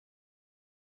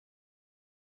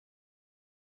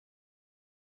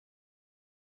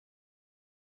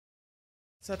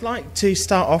So I'd like to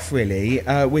start off really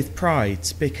with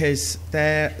Pride, because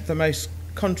they're the most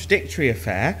contradictory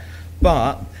affair,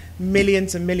 but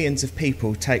millions and millions of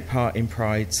people take part in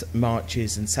Pride's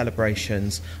marches and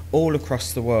celebrations all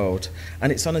across the world,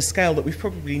 and it's on a scale that we've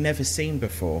probably never seen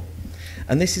before.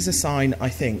 And this is a sign, I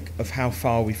think, of how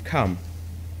far we've come.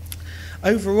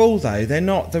 Overall, though, they're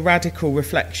not the radical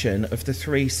reflection of the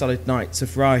 3 solid nights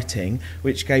of rioting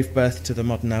which gave birth to the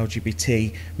modern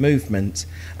LGBT movement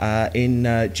in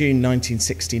June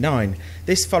 1969.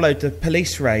 This followed the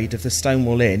police raid of the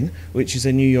Stonewall Inn, which is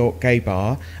a New York gay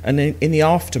bar, and in the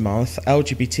aftermath,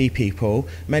 LGBT people,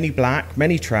 many black,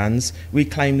 many trans,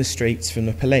 reclaimed the streets from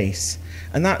the police.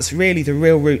 And that's really the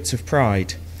real roots of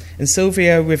Pride. In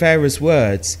Sylvia Rivera's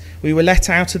words, "We were let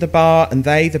out of the bar and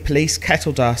they, the police,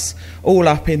 kettled us, all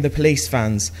up in the police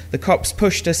vans. The cops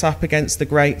pushed us up against the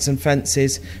grates and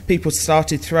fences. People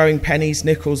started throwing pennies,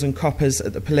 nickels and coppers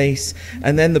at the police,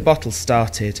 and then the bottle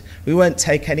started. We won't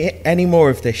take any more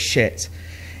of this shit."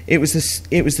 It was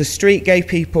the street gay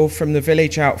people from the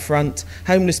village out front,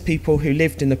 homeless people who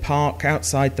lived in the park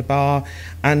outside the bar,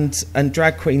 and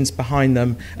drag queens behind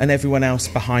them, and everyone else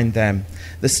behind them.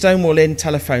 The Stonewall Inn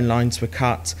telephone lines were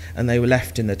cut, and they were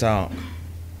left in the dark.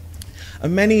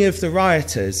 And many of the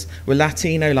rioters were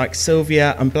Latino like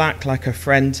Sylvia and black like her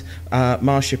friend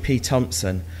Marsha P.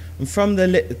 Thompson. And from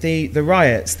the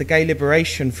riots, the Gay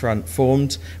Liberation Front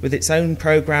formed with its own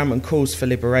programme and calls for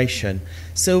liberation.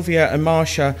 Sylvia and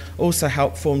Marsha also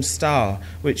helped form STAR,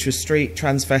 which was Street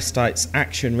Transvestites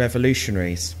Action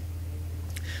Revolutionaries.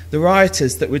 The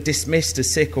rioters that were dismissed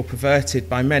as sick or perverted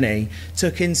by many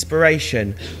took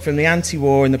inspiration from the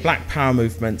anti-war and the Black Power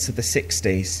movements of the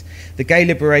 60s. The Gay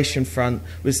Liberation Front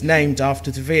was named after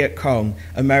the Viet Cong,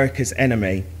 America's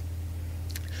enemy.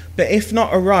 But if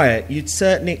not a riot, you'd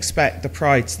certainly expect the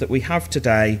prides that we have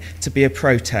today to be a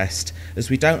protest, as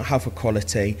we don't have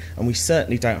equality and we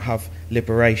certainly don't have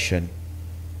liberation.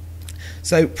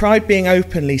 So Pride being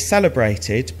openly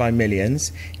celebrated by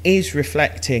millions is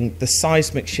reflecting the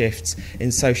seismic shifts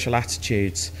in social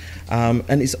attitudes,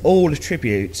 and is all a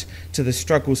tribute to the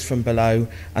struggles from below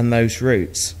and those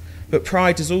roots. But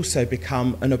Pride has also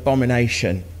become an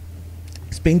abomination.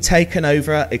 It's been taken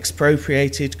over,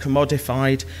 expropriated,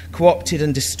 commodified, co-opted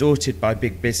and distorted by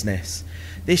big business.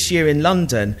 This year in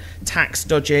London,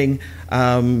 tax-dodging,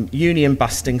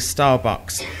 union-busting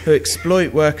Starbucks, who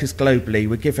exploit workers globally,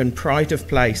 were given pride of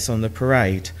place on the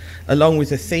parade, along with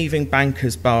the thieving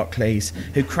bankers Barclays,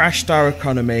 who crashed our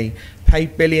economy,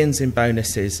 paid billions in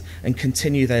bonuses, and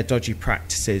continue their dodgy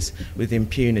practices with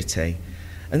impunity.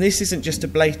 And this isn't just a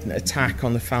blatant attack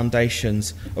on the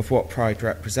foundations of what Pride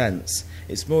represents.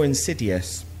 It's more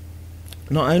insidious.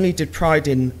 Not only did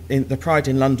the Pride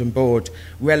in London board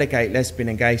relegate lesbian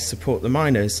and gay support the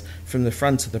miners from the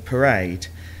front of the parade,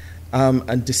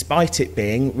 and despite it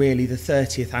being really the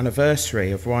 30th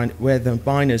anniversary of where the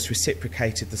miners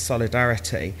reciprocated the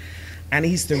solidarity, and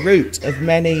he's the root of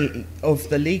many of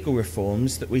the legal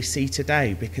reforms that we see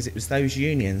today, because it was those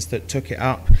unions that took it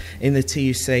up in the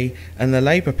TUC and the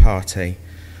Labour Party.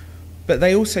 But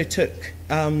they also took,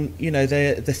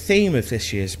 the theme of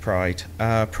this year's Pride,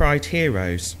 Pride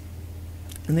Heroes.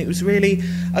 And it was really,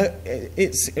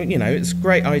 it's a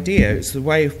great idea. It's the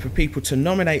way for people to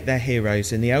nominate their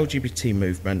heroes in the LGBT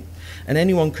movement, and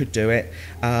anyone could do it,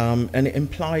 and it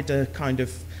implied a kind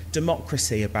of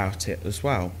democracy about it as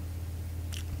well.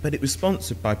 But it was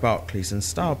sponsored by Barclays and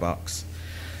Starbucks.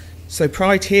 So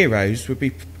Pride Heroes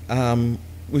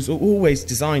was always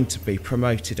designed to be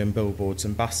promoted in billboards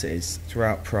and buses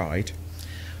throughout Pride.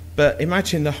 But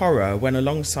imagine the horror when,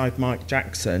 alongside Mike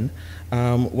Jackson,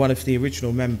 one of the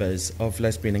original members of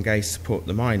Lesbian and Gay Support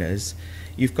the Miners,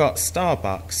 you've got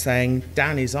Starbucks saying,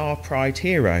 "Dan is our Pride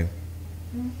hero."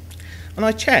 And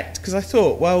I checked, because I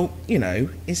thought, well,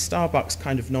 is Starbucks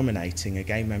kind of nominating a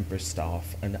gay member of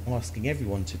staff and asking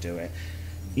everyone to do it,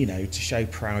 to show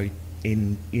pride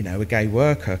in, a gay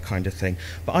worker kind of thing?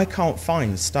 But I can't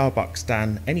find Starbucks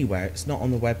Dan anywhere. It's not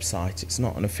on the website. It's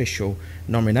not an official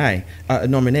nominee. I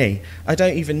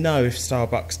don't even know if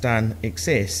Starbucks Dan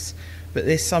exists. But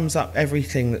this sums up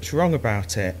everything that's wrong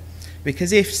about it.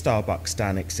 Because if Starbucks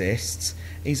Dan exists,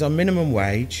 he's on minimum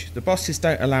wage, the bosses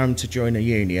don't allow him to join a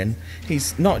union,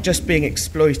 he's not just being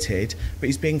exploited, but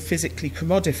he's being physically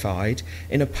commodified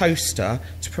in a poster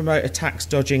to promote a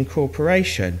tax-dodging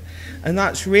corporation. And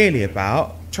that's really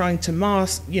about trying to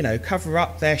mask, cover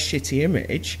up their shitty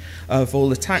image of all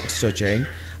the tax dodging,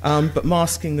 but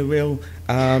masking the real,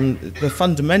 the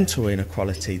fundamental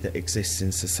inequality that exists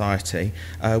in society,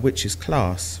 which is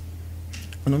class.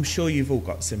 And I'm sure you've all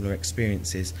got similar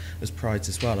experiences as prides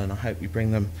as well, and I hope you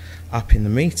bring them up in the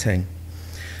meeting.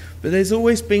 But there's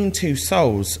always been two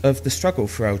souls of the struggle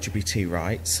for LGBT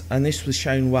rights, and this was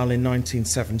shown well in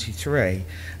 1973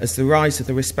 as the rise of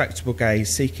the respectable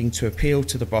gays seeking to appeal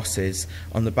to the bosses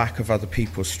on the back of other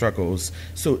people's struggles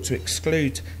sought to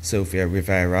exclude Sylvia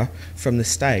Rivera from the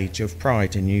stage of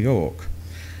Pride in New York.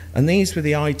 And these were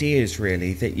the ideas,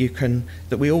 really,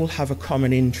 that we all have a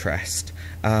common interest,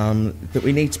 that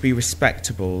we need to be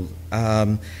respectable.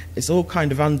 It's all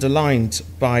kind of underlined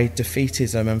by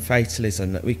defeatism and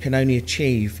fatalism, that we can only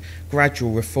achieve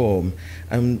gradual reform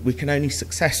and we can only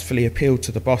successfully appeal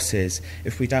to the bosses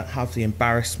if we don't have the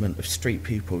embarrassment of street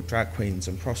people, drag queens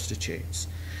and prostitutes.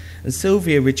 And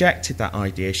Sylvia rejected that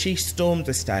idea. She stormed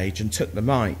the stage and took the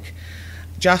mic.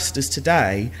 Just as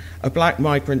today, a black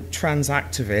migrant trans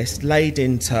activist laid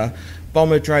into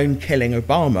bomber drone killing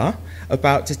Obama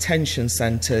about detention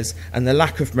centres and the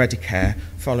lack of Medicare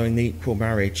following the equal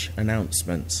marriage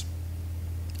announcements.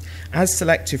 As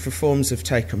selective reforms have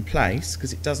taken place,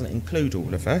 because it doesn't include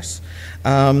all of us,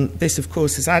 this of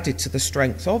course has added to the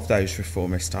strength of those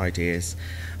reformist ideas,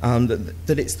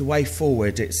 that it's the way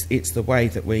forward, it's the way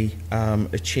that we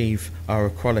achieve our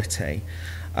equality.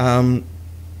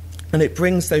 And it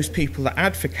brings those people that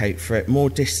advocate for it more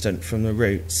distant from the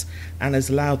roots and has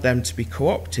allowed them to be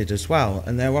co-opted as well.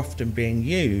 And they're often being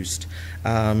used,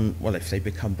 well, if they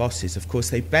become bosses, of course,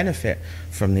 they benefit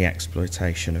from the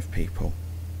exploitation of people.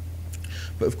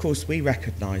 But of course, we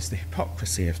recognise the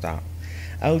hypocrisy of that.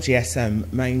 LGSM,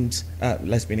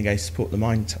 Lesbian and Gay Support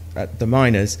the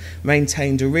Miners,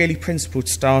 maintained a really principled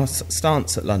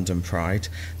stance at London Pride.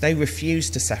 They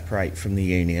refused to separate from the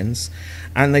unions,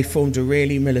 and they formed a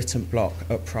really militant bloc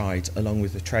at Pride, along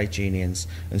with the trade unions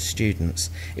and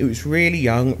students. It was really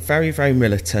young, very, very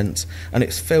militant, and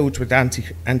it's filled with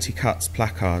anti-cuts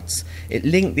placards. It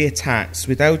linked the attacks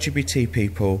with LGBT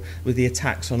people with the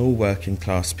attacks on all working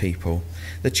class people.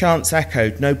 The chants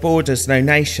echoed, "No borders, no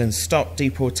nations, stop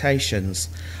deportations.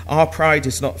 Our pride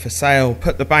is not for sale,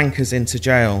 put the bankers into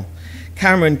jail.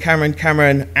 Cameron, Cameron,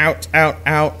 Cameron, out, out,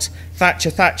 out. Thatcher,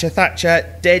 Thatcher, Thatcher,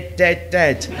 dead, dead,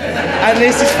 dead." And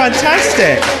this is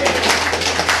fantastic.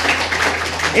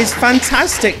 It's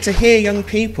fantastic to hear young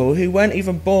people who weren't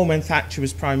even born when Thatcher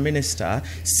was Prime Minister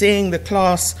seeing the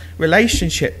class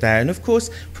relationship there. And of course,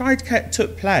 Pride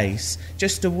took place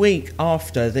just a week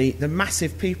after the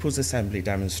massive People's Assembly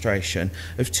demonstration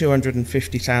of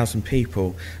 250,000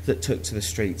 people that took to the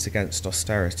streets against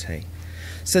austerity.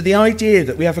 So the idea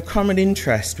that we have a common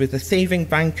interest with the thieving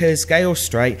bankers, gay or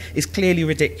straight, is clearly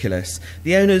ridiculous.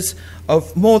 The owners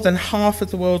of more than half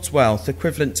of the world's wealth,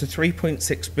 equivalent to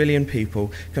 3.6 billion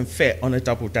people, can fit on a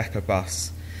double-decker bus.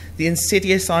 The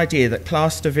insidious idea that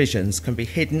class divisions can be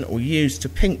hidden or used to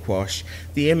pinkwash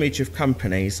the image of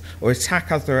companies or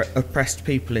attack other oppressed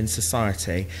people in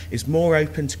society is more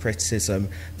open to criticism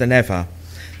than ever.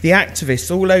 The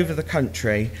activists all over the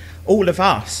country, all of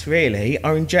us really,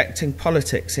 are injecting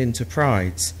politics into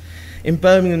prides. In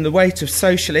Birmingham, the weight of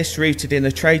socialists rooted in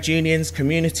the trade unions,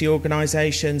 community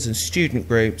organisations and student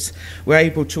groups were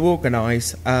able to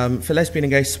organise for Lesbian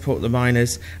and Gay Support the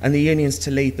Miners and the unions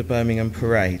to lead the Birmingham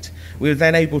parade. We were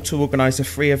then able to organise a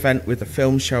free event with a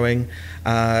film showing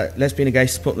Lesbian and Gay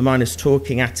Support the Miners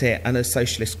talking at it and a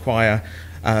socialist choir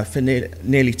for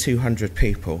nearly 200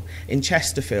 people. In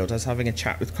Chesterfield, I was having a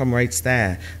chat with comrades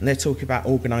there, and they're talking about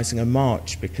organising a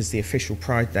march because the official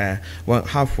Pride there won't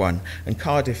have one. And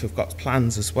Cardiff have got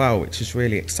plans as well, which is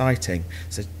really exciting.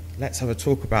 So let's have a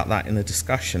talk about that in the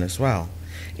discussion as well.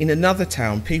 In another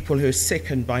town, people who are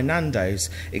sickened by Nando's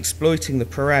exploiting the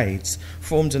parades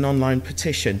formed an online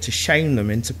petition to shame them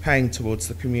into paying towards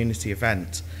the community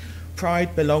event.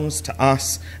 Pride belongs to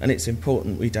us, and it's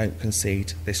important we don't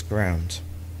concede this ground.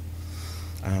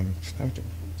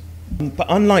 But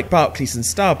unlike Barclays and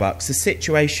Starbucks, the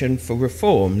situation for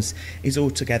reforms is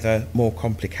altogether more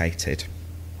complicated,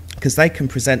 because they can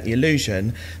present the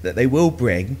illusion that they will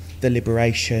bring the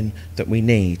liberation that we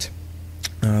need,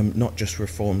 not just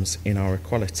reforms in our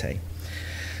equality.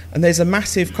 And there's a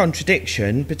massive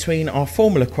contradiction between our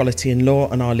formal equality in law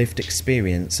and our lived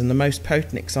experience. And the most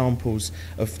potent examples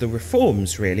of the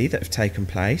reforms, really, that have taken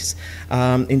place.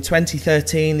 In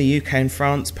 2013, the UK and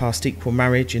France passed equal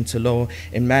marriage into law.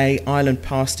 In May, Ireland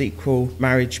passed equal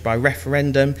marriage by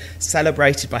referendum,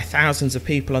 celebrated by thousands of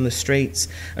people on the streets,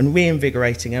 and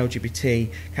reinvigorating LGBT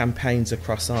campaigns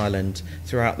across Ireland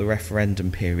throughout the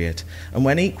referendum period. And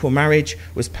when equal marriage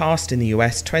was passed in the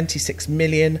US, 26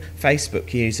 million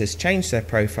Facebook users changed their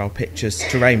profile pictures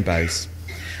to rainbows.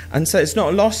 And so it's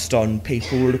not lost on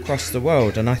people all across the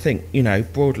world. And I think, you know,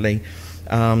 broadly,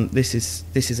 this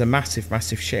is a massive,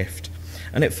 massive shift.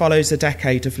 And it follows a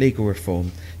decade of legal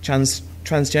reform.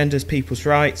 Transgender people's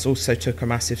rights also took a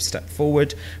massive step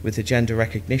forward with the Gender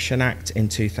Recognition Act in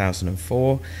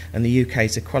 2004, and the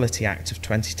UK's Equality Act of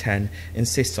 2010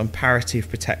 insists on parity of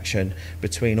protection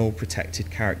between all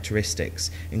protected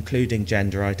characteristics, including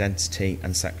gender identity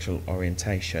and sexual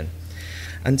orientation.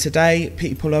 And today,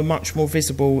 people are much more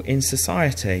visible in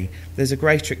society. There's a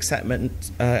greater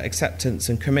acceptance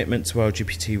and commitment to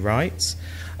LGBT rights.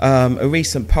 A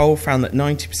recent poll found that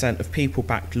 90% of people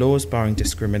backed laws barring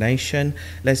discrimination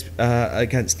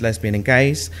against lesbian and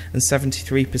gays, and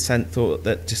 73% thought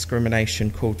that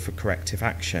discrimination called for corrective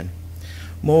action.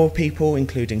 More people,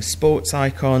 including sports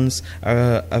icons,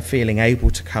 are feeling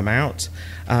able to come out.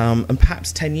 And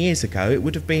perhaps 10 years ago, it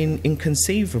would have been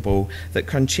inconceivable that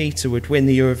Conchita would win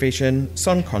the Eurovision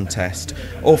Song Contest,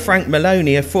 or Frank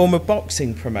Maloney, a former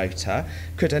boxing promoter,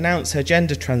 could announce her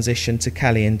gender transition to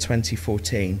Kelly in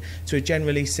 2014 to a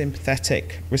generally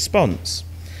sympathetic response.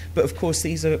 But of course,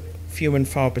 these are few and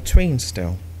far between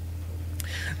still.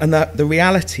 And the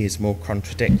reality is more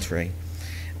contradictory.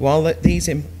 While these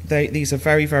are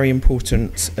very, very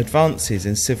important advances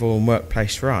in civil and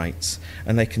workplace rights,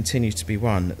 and they continue to be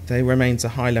one, there remains a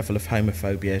high level of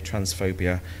homophobia,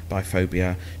 transphobia,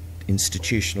 biphobia,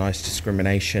 institutionalised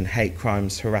discrimination, hate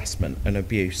crimes, harassment and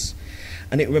abuse.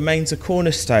 And it remains a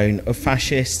cornerstone of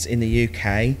fascists in the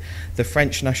UK, the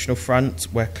French National Front,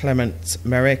 where Clement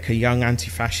Merrick, a young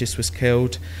anti-fascist, was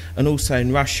killed, and also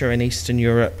in Russia and Eastern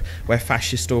Europe, where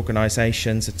fascist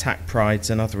organisations attack prides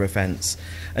and other events,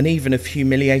 and even have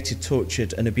humiliated,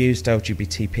 tortured and abused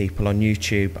LGBT people on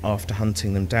YouTube after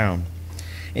hunting them down.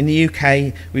 In the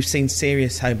UK, we've seen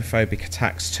serious homophobic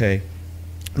attacks too.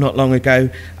 Not long ago,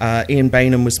 Ian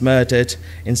Bainham was murdered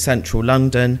in central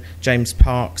London, James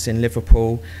Parks in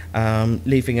Liverpool,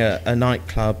 leaving a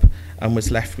nightclub and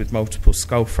was left with multiple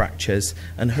skull fractures.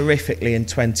 And horrifically in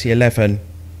 2011,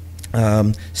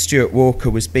 Stuart Walker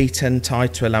was beaten,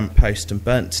 tied to a lamppost and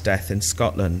burnt to death in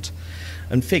Scotland.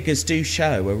 And figures do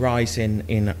show a rise in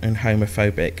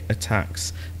homophobic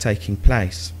attacks taking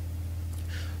place.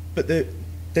 But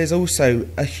there's also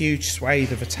a huge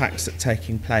swathe of attacks that are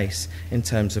taking place in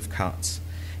terms of cuts.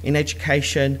 In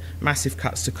education, massive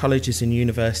cuts to colleges and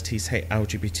universities hit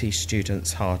LGBT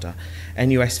students harder.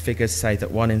 NUS figures say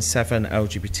that 1 in 7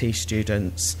 LGBT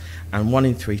students and 1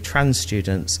 in 3 trans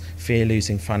students fear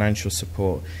losing financial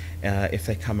support if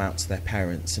they come out to their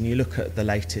parents. And you look at the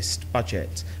latest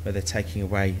budget where they're taking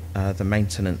away the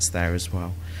maintenance there as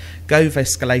well. Gove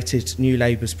escalated New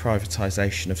Labour's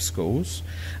privatisation of schools,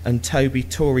 and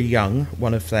Tory Young,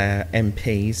 one of their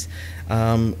MPs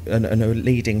and a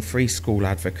leading free school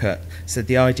advocate, said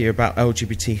the idea about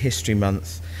LGBT History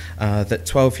Month, that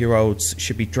 12-year-olds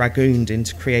should be dragooned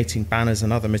into creating banners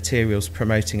and other materials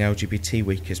promoting LGBT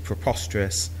Week, is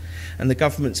preposterous. And the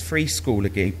government's free school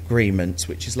agreement,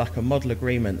 which is like a model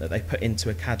agreement that they put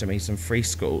into academies and free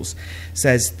schools,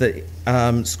 says that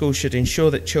schools should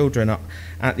ensure that children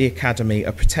at the academy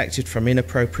are protected from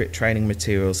inappropriate training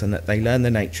materials and that they learn the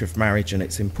nature of marriage and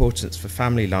its importance for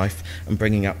family life and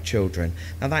bringing up children.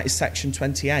 Now that is section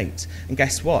 28, and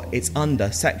guess what? It's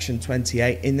under section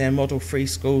 28 in their model free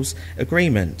schools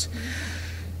agreement.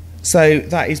 So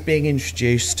that is being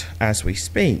introduced as we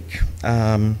speak.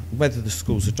 Whether the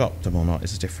schools adopt them or not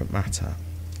is a different matter.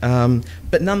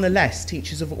 But nonetheless,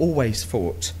 teachers have always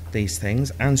fought these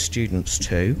things, and students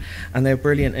too, and there are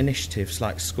brilliant initiatives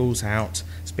like Schools Out.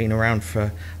 It's been around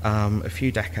for a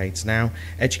few decades now.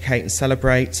 Educate and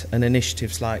Celebrate, and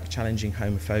initiatives like Challenging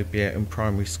Homophobia in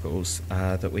primary schools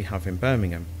that we have in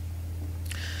Birmingham.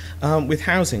 With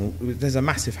housing, there's a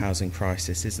massive housing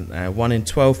crisis, isn't there? 1 in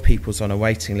 12 people's on a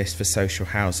waiting list for social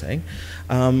housing,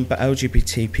 but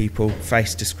LGBT people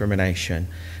face discrimination.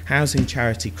 Housing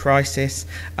Charity Crisis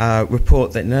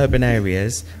report that in urban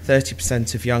areas,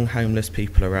 30% of young homeless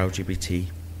people are LGBT.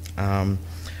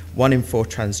 1 in 4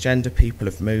 transgender people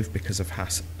have moved because of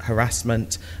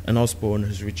harassment, and Osborne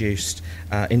has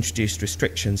introduced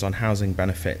restrictions on housing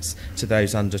benefits to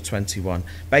those under 21,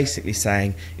 basically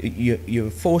saying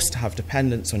you're forced to have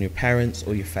dependence on your parents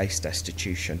or you face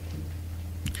destitution.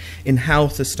 In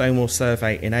health, a Stonewall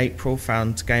survey in April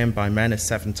found gay and bi men are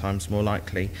 7 times more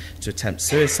likely to attempt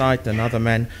suicide than other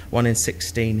men. 1 in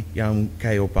 16 young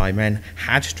gay or bi men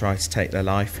had tried to take their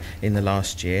life in the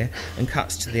last year, and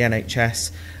cuts to the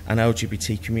NHS and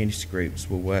LGBT community groups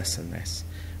will worsen this.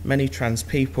 Many trans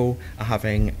people are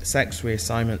having sex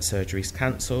reassignment surgeries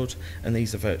cancelled, and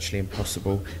these are virtually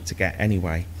impossible to get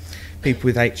anyway. People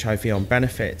with HIV on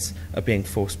benefits are being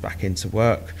forced back into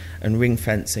work, and ring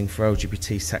fencing for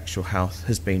LGBT sexual health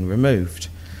has been removed.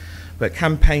 But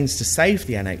campaigns to save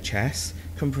the NHS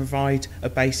can provide a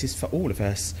basis for all of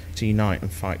us to unite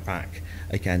and fight back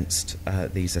against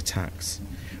these attacks.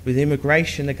 With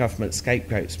immigration, the government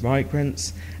scapegoats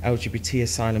migrants, LGBT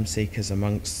asylum seekers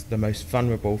amongst the most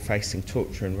vulnerable, facing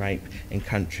torture and rape in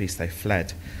countries they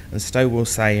fled. And Stowe will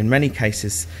say in many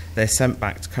cases they're sent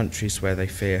back to countries where they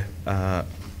fear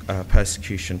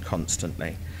persecution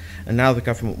constantly. And now the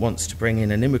government wants to bring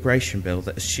in an immigration bill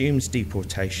that assumes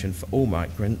deportation for all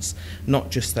migrants,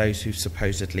 not just those who've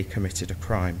supposedly committed a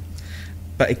crime.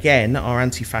 But again, our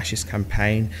anti-fascist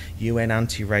campaign, UN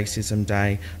Anti-Racism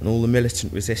Day, and all the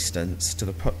militant resistance to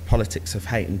the politics of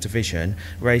hate and division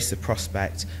raise the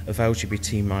prospect of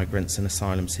LGBT migrants and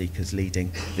asylum seekers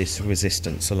leading this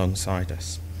resistance alongside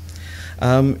us.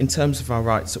 In terms of our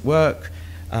rights at work,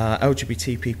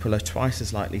 LGBT people are twice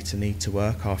as likely to need to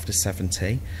work after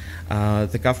 70.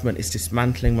 The government is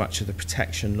dismantling much of the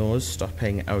protection laws,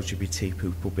 stopping LGBT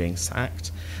people being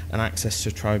sacked, and access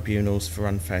to tribunals for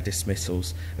unfair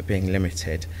dismissals are being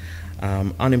limited.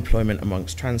 Unemployment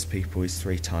amongst trans people is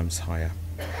 3 times higher.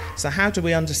 So how do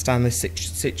we understand this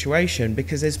situation?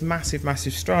 Because there's massive,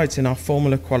 massive strides in our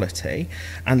formal equality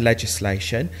and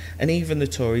legislation, and even the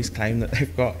Tories claim that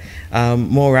they've got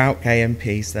more out gay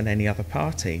MPs than any other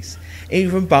parties.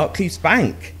 Even Barclays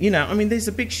Bank, you know, I mean, there's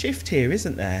a big shift here,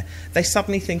 isn't there? They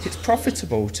suddenly think it's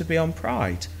profitable to be on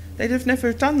Pride. They'd have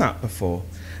never done that before.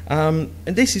 And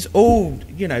this is all,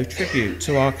 you know, tribute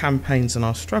to our campaigns and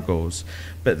our struggles.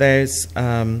 But there's...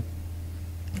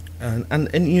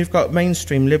 And you've got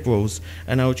mainstream liberals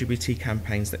and LGBT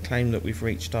campaigns that claim that we've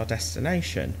reached our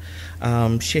destination,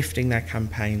 shifting their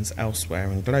campaigns elsewhere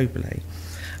and globally.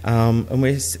 And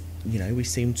we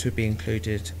seem to be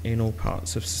included in all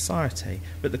parts of society.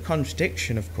 But the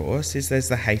contradiction, of course, is there's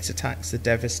the hate attacks, the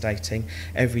devastating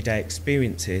everyday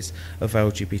experiences of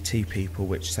LGBT people,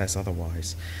 which says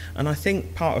otherwise. And I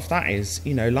think part of that is,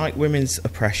 you know, like women's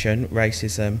oppression,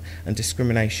 racism and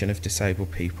discrimination of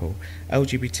disabled people,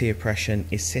 LGBT oppression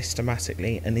is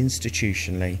systematically and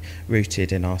institutionally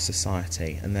rooted in our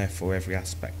society and therefore every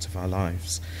aspect of our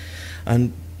lives.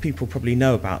 And people probably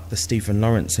know about the Stephen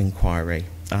Lawrence inquiry,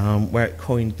 where it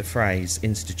coined the phrase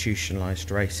institutionalised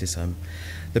racism.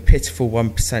 The pitiful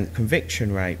 1%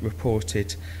 conviction rate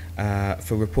reported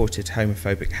for reported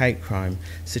homophobic hate crime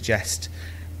suggests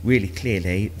really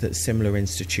clearly that similar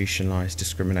institutionalised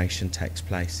discrimination takes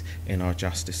place in our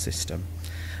justice system.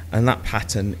 And that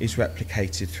pattern is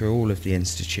replicated through all of the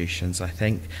institutions, I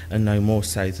think, and no more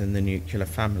so than the nuclear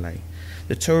family.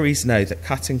 The Tories know that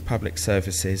cutting public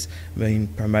services mean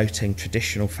promoting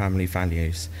traditional family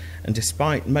values, and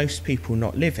despite most people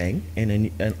not living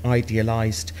in an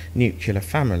idealised nuclear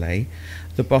family,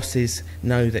 the bosses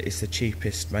know that it's the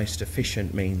cheapest, most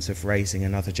efficient means of raising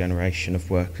another generation of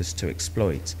workers to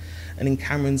exploit. And in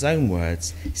Cameron's own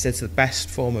words, he says the best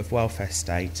form of welfare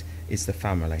state is the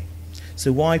family.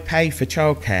 So why pay for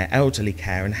childcare, elderly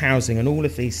care and housing and all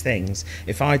of these things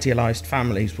if idealised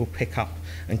families will pick up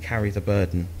and carry the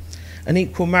burden? And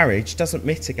equal marriage doesn't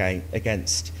mitigate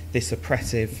against this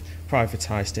oppressive,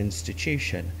 privatised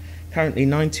institution. Currently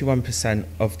 91%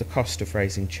 of the cost of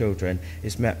raising children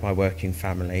is met by working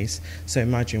families, so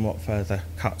imagine what further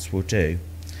cuts will do.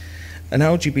 And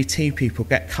LGBT people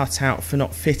get cut out for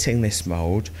not fitting this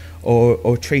mould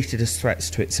or treated as threats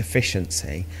to its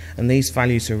efficiency, and these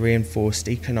values are reinforced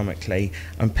economically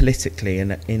and politically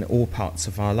in all parts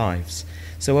of our lives.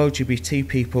 So LGBT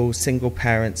people, single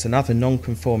parents and other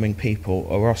non-conforming people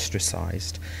are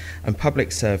ostracised, and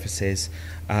public services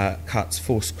cuts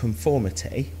force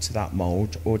conformity to that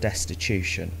mould or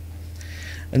destitution.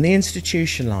 And the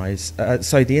institution of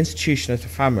the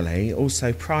family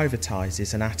also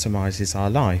privatises and atomises our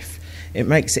life. It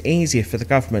makes it easier for the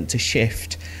government to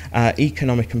shift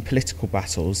economic and political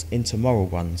battles into moral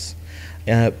ones,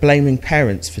 blaming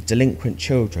parents for delinquent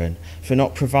children, for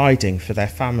not providing for their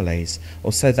families,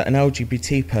 or so that an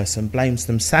LGBT person blames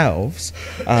themselves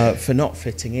for not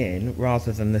fitting in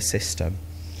rather than the system.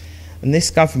 And this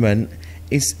government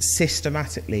is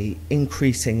systematically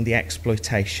increasing the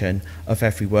exploitation of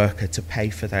every worker to pay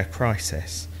for their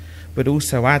crisis, but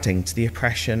also adding to the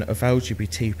oppression of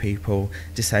LGBT people,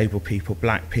 disabled people,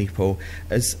 black people,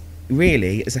 as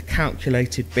a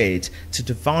calculated bid to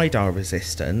divide our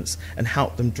resistance and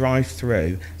help them drive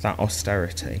through that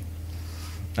austerity.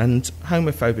 And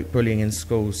homophobic bullying in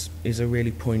schools is a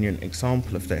really poignant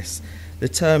example of this. The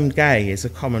term gay is a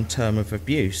common term of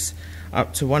abuse.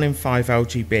 Up to 1 in 5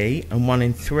 LGB and 1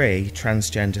 in 3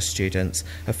 transgender students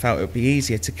have felt it would be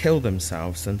easier to kill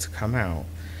themselves than to come out.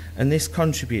 And this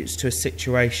contributes to a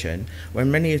situation where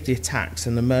many of the attacks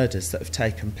and the murders that have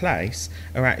taken place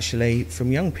are actually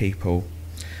from young people.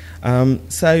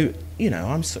 So, you know,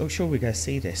 I'm so sure we're going to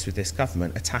see this with this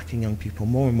government attacking young people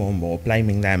more and more and more,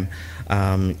 blaming them,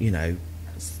 you know,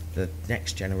 the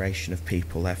next generation of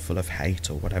people, they're full of hate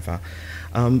or whatever.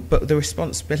 But the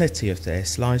responsibility of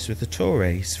this lies with the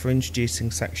Tories for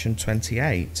introducing Section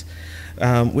 28,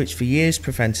 which for years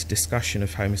prevented discussion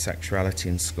of homosexuality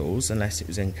in schools unless it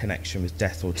was in connection with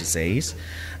death or disease.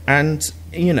 And,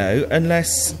 you know,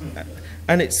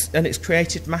 and it's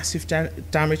created massive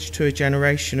damage to a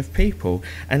generation of people,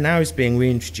 and now is being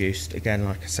reintroduced again,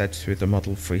 like I said, through the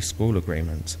Model Free School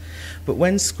Agreement. But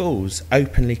when schools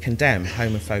openly condemn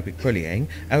homophobic bullying,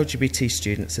 LGBT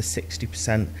students are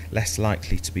 60% less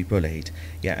likely to be bullied,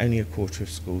 yet only a quarter of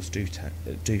schools do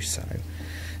so.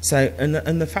 So,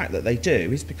 and the fact that they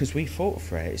do is because we fought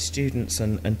for it. It's students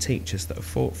and teachers that have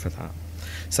fought for that.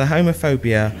 So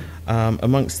homophobia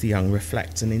amongst the young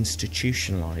reflects an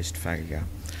institutionalised failure.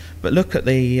 But look at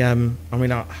the, I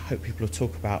mean, I hope people will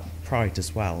talk about Pride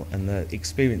as well and the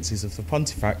experiences of the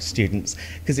Pontefract students,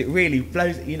 because it really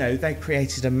blows, you know, they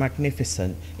created a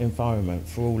magnificent environment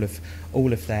for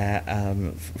all of their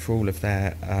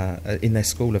in their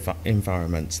school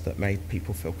environments that made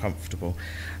people feel comfortable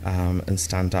and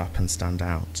stand up and stand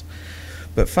out.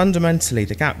 But fundamentally,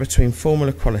 the gap between formal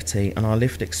equality and our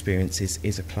lived experiences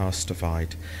is a class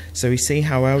divide. So we see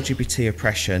how LGBT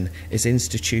oppression is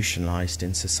institutionalised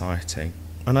in society.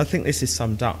 And I think this is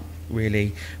summed up,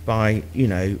 really, by, you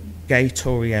know, gay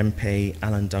Tory MP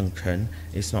Alan Duncan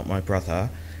is not my brother,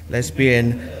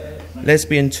 lesbian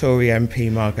Tory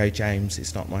MP Margot James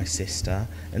is not my sister,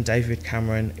 and David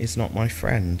Cameron is not my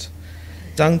friend.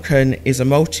 Duncan is a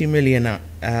multi-millionaire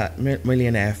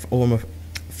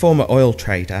former oil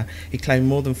trader. He claimed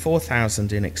more than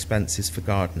 $4,000 in expenses for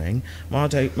gardening.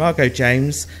 Margot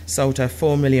James sold her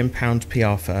 £4 million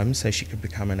PR firm so she could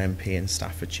become an MP in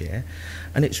Staffordshire.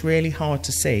 And it's really hard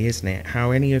to see, isn't it,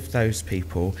 how any of those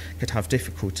people could have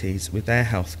difficulties with their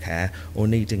health care or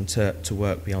needing to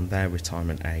work beyond their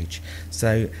retirement age.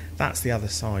 So that's the other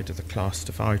side of the class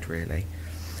divide, really.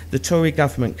 The Tory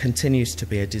government continues to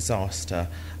be a disaster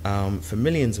for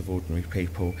millions of ordinary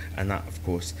people, and that, of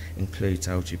course, includes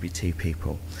LGBT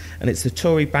people. And it's the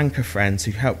Tory banker friends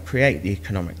who helped create the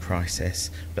economic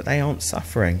crisis, but they aren't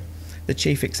suffering. The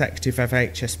chief executive of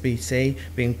HSBC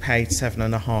being paid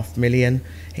 $7.5 million,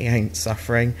 he ain't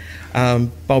suffering.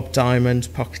 Bob Diamond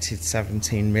pocketed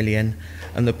 $17 million,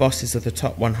 and the bosses of the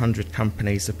top 100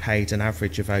 companies are paid an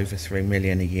average of over $3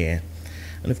 million a year.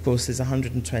 And of course, there's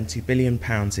 £120 billion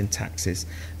in taxes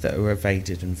that are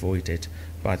evaded and voided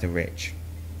by the rich.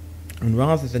 And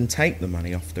rather than take the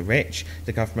money off the rich,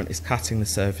 the government is cutting the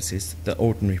services that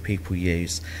ordinary people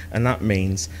use. And that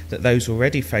means that those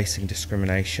already facing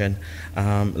discrimination,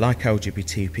 like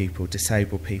LGBT people,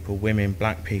 disabled people, women,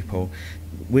 black people,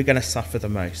 we're going to suffer the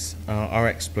most. Our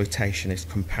exploitation is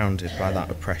compounded by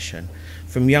that oppression.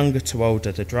 From younger to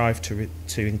older, the drive to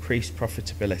increase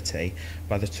profitability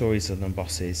by the Tories and the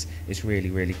bosses is really,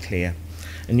 really clear.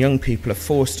 And young people are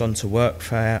forced onto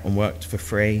workfare and worked for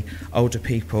free. Older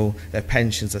people, their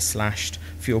pensions are slashed.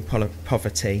 Fuel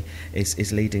poverty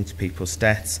is leading to people's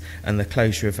deaths and the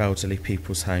closure of elderly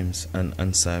people's homes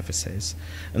and services.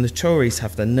 And the Tories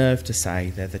have the nerve to say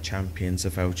they're the champions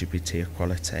of LGBT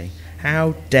equality.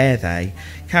 How dare they?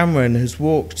 Cameron has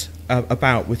walked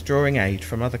about withdrawing aid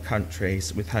from other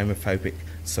countries with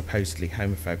supposedly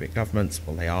homophobic governments.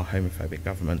 Well, they are homophobic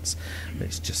governments.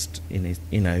 It's just,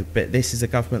 you know, but this is a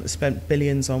government that spent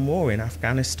billions on war in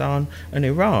Afghanistan and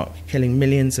Iraq, killing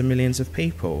millions and millions of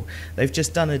people. They've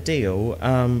just done a deal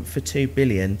for $2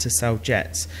 billion to sell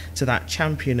jets to that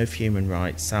champion of human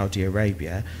rights, Saudi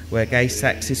Arabia, where gay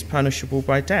sex is punishable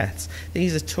by death.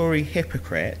 These are Tory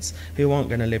hypocrites who aren't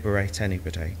going to liberate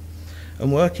anybody.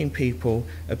 And working people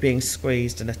are being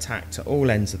squeezed and attacked at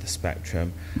all ends of the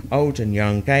spectrum, old and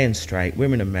young, gay and straight,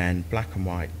 women and men, black and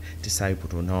white,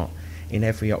 disabled or not, in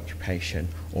every occupation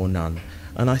or none.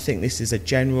 And I think this is a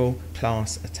general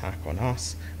class attack on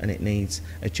us, and it needs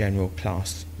a general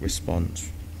class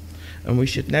response. And we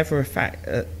should never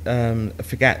forget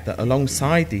that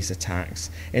alongside these attacks,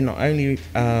 it not only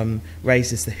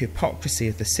raises the hypocrisy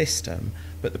of the system,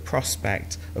 but the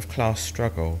prospect of class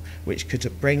struggle, which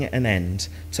could bring an end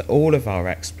to all of our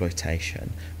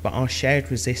exploitation. But our shared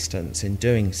resistance in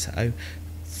doing so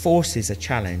forces a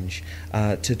challenge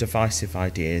to divisive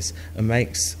ideas and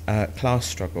makes class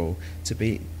struggle to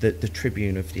be the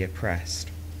tribune of the oppressed.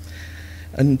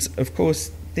 And of course,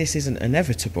 this isn't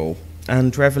inevitable.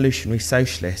 And revolutionary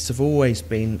socialists have always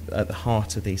been at the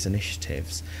heart of these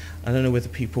initiatives. I don't know whether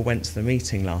people went to the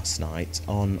meeting last night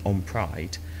on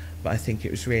Pride, but I think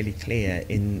it was really clear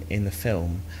in the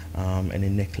film and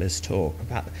in Nicola's talk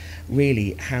about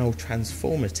really how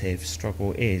transformative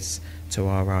struggle is to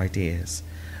our ideas.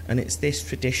 And it's this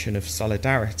tradition of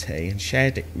solidarity and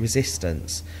shared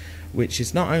resistance which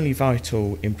is not only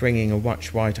vital in bringing a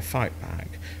much wider fight back,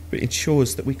 but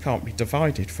ensures that we can't be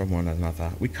divided from one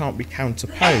another. We can't be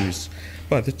counterposed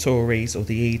by the Tories or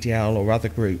the EDL or other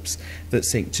groups that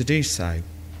seek to do so.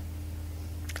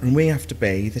 And we have to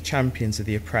be the champions of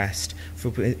the oppressed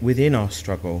within our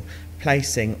struggle,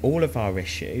 placing all of our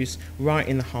issues right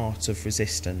in the heart of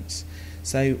resistance.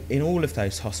 So in all of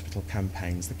those hospital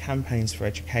campaigns, the campaigns for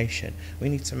education, we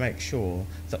need to make sure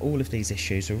that all of these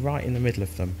issues are right in the middle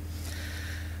of them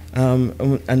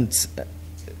and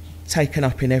taken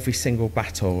up in every single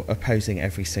battle, opposing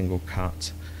every single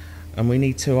cut. And we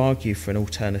need to argue for an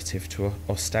alternative to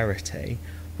austerity,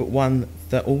 but one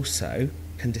that also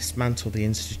can dismantle the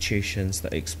institutions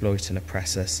that exploit and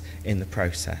oppress us in the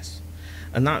process.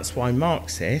 And that's why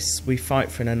Marxists, we fight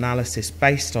for an analysis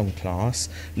based on class,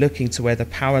 looking to where the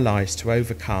power lies to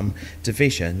overcome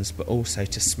divisions, but also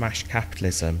to smash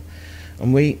capitalism.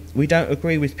 And we don't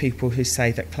agree with people who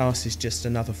say that class is just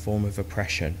another form of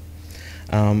oppression.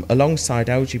 Alongside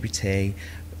LGBT,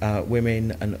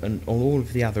 women and all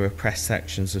of the other oppressed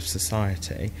sections of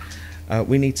society,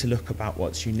 we need to look about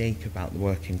what's unique about the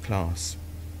working class,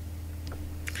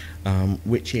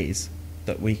 which is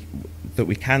that we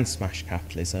can smash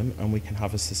capitalism and we can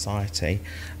have a society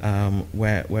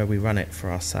where we run it for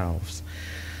ourselves.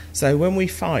 So when we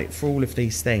fight for all of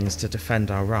these things to defend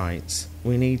our rights,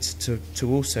 we need to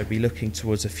also be looking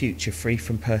towards a future free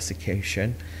from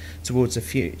persecution, towards a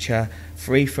future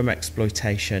free from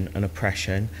exploitation and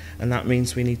oppression, and that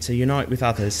means we need to unite with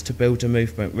others to build a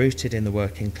movement rooted in the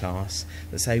working class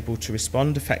that's able to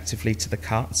respond effectively to the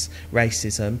cuts,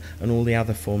 racism and all the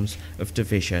other forms of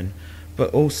division,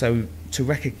 but also to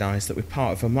recognise that we're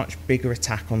part of a much bigger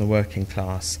attack on the working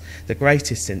class, the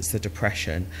greatest since the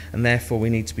Depression, and therefore we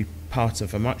need to be part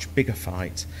of a much bigger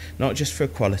fight, not just for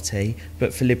equality,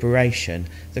 but for liberation,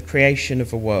 the creation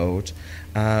of a world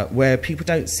where people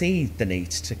don't see the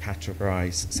need to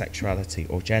categorise sexuality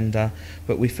or gender,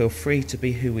 but we feel free to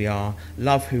be who we are,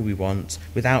 love who we want,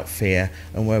 without fear,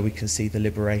 and where we can see the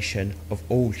liberation of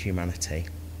all humanity.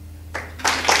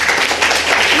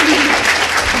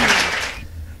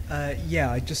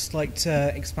 Yeah, I'd just like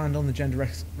to expand on the Gender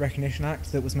Recognition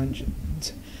Act that was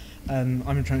mentioned. I'm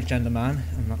a transgender man,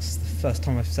 and that's the first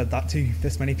time I've said that to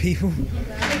this many people.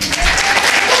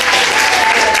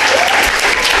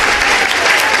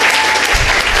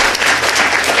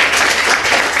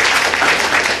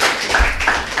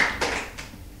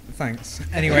 Thanks.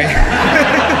 Anyway,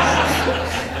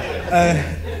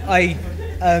 I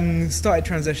started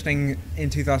transitioning in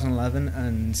 2011,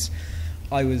 and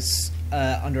I was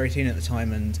under 18 at the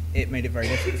time, and it made it very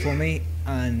difficult for me,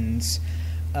 and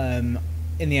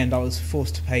in the end I was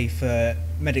forced to pay for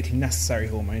medically necessary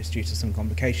hormones due to some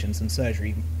complications and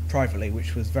surgery privately,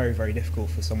 which was very, very difficult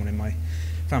for someone in my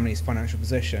family's financial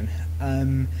position.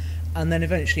 And then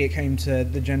eventually it came to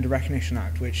the Gender Recognition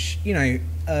Act, which, you know,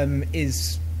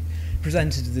 is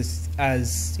presented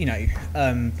as you know,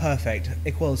 perfect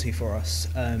equality for us.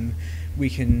 We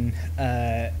can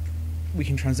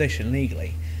transition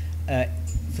legally.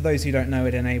 For those who don't know,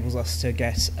 it enables us to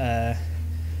get a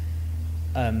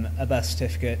birth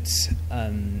certificate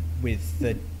with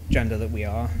the gender that we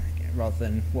are, rather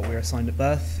than what we were assigned at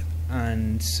birth,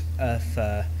 and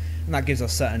that gives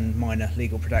us certain minor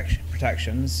legal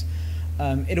protections.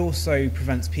 It also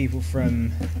prevents people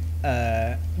from,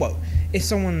 well, if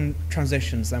someone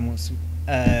transitions then wants,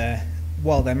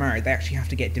 while they're married, they actually have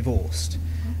to get divorced.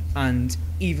 And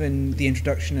even the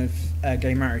introduction of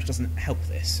gay marriage doesn't help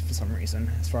this for some reason,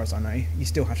 as far as I know. You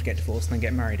still have to get divorced and then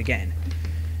get married again.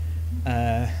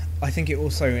 I think it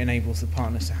also enables the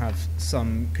partners to have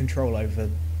some control over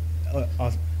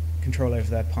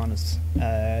their partner's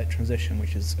transition,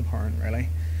 which is abhorrent, really.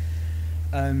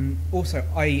 Also,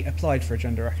 I applied for a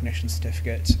gender recognition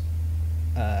certificate,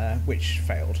 which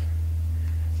failed.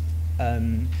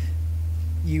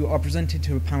 You are presented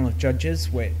to a panel of judges,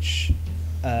 which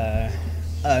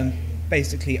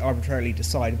basically arbitrarily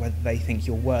decide whether they think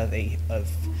you're worthy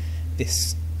of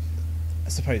this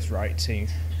supposed right to,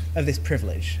 of this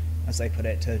privilege, as they put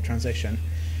it, to transition.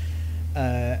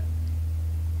 I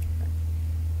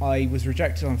was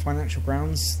rejected on financial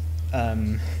grounds.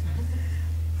 You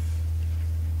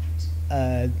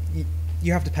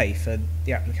have to pay for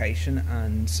the application,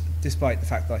 and despite the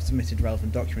fact that I submitted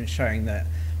relevant documents showing that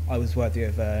I was worthy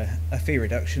of a fee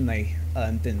reduction, they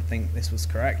didn't think this was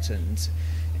correct, and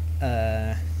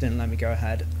didn't let me go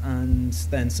ahead, and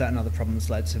then certain other problems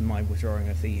led to my withdrawing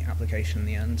of the application in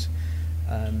the end.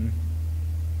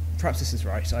 Perhaps this is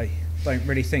right. I don't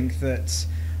really think that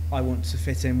I want to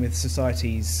fit in with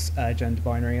society's gender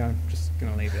binary. I'm just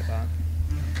going to leave it at that.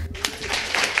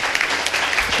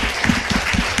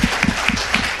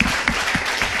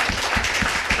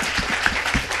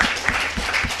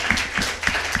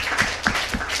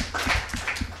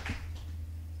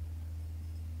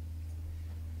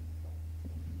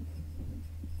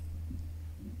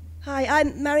 Hi,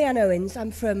 I'm Marianne Owens.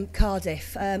 I'm from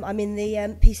Cardiff. I'm in the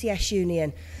PCS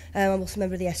union. I'm also a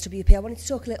member of the SWP. I wanted to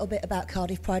talk a little bit about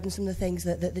Cardiff Pride and some of the things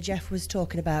that Geoff was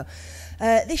talking about.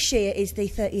 This year is the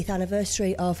 30th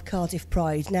anniversary of Cardiff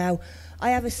Pride. Now, I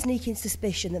have a sneaking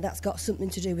suspicion that that's got something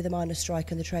to do with the miners'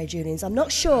 strike and the trade unions. I'm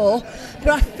not sure, but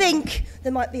I think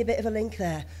there might be a bit of a link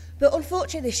there. But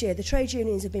unfortunately this year, the trade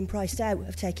unions have been priced out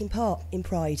of taking part in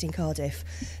Pride in Cardiff.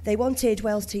 They wanted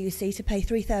Wales TUC to pay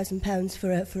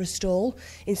 £3,000 for a stall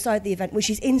inside the event,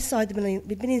 which is inside the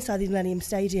Millennium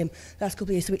Stadium the last couple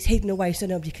of years, so it's hidden away so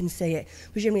nobody can see it.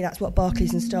 Presumably that's what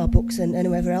Barclays and Starbucks and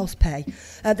whoever else pay.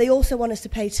 They also want us to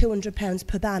pay £200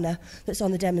 per banner that's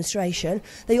on the demonstration.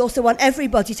 They also want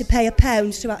everybody to pay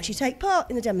 £1 to actually take part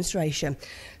in the demonstration.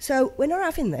 So we're not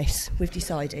having this, we've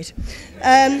decided.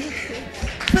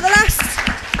 For the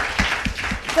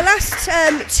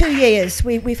last 2 years,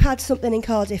 we've had something in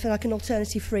Cardiff, like an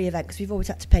alternative free event, because we've always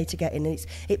had to pay to get in, and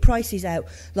it prices out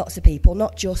lots of people,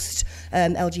 not just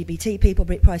LGBT people,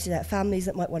 but it prices out families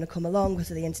that might want to come along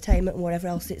because of the entertainment and whatever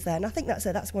else it's there. And I think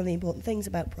that's one of the important things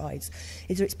about Prides,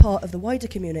 is that it's part of the wider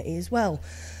community as well.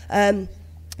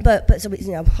 But so,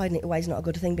 you know, hiding it away is not a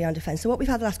good thing behind a fence. So what we've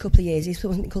had the last couple of years is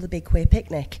something called the Big Queer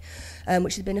Picnic,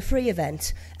 which has been a free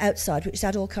event outside, which has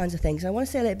had all kinds of things. And I want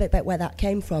to say a little bit about where that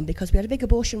came from, because we had a big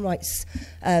abortion rights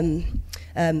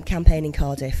campaign in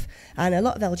Cardiff, and a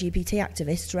lot of LGBT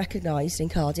activists recognised in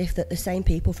Cardiff that the same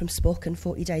people from SPUC and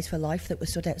 40 Days for Life that were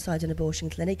stood outside an abortion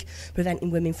clinic preventing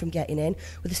women from getting in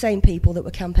were the same people that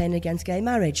were campaigning against gay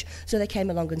marriage. So they came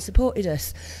along and supported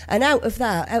us. And out of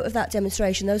that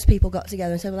demonstration, those people got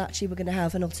together and said, well, actually, we're going to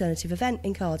have an alternative event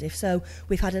in Cardiff. So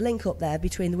we've had a link up there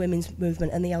between the women's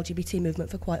movement and the LGBT movement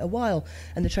for quite a while,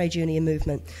 and the trade union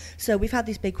movement. So we've had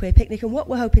this Big Queer Picnic, and what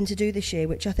we're hoping to do this year,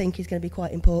 which I think is going to be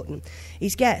quite important,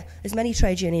 is get as many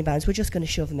trade union banners. We're just going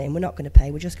to shove them in. We're not going to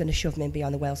pay. We're just going to shove them in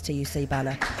behind the Wales TUC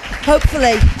banner.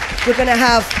 Hopefully, we're going to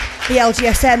have the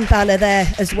LGSM banner there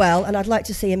as well, and I'd like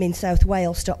to see him in South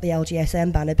Wales stop the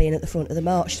LGSM banner being at the front of the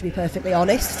march, to be perfectly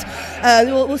honest.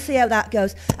 We'll see how that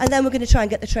goes, and then we're going to try and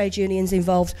get the trade unions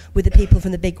involved with the people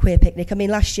from the Big Queer Picnic. I mean,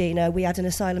 last year, you know, we had an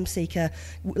asylum seeker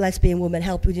lesbian woman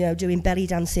help with, you know, doing belly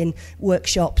dancing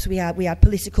workshops. We had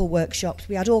political workshops.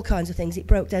 We had all kinds of things. It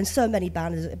broke down so many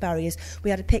barriers. We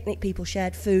had a picnic. People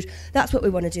shared food. That's what we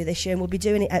want to do this year, and we'll be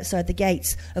doing it outside the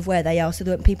gates of where they are, so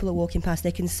that when people are walking past,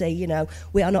 they can see, you know,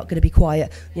 we are not going to be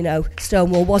quiet. You know,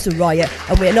 Stonewall was a riot,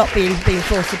 and we're not being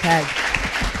forced to pay.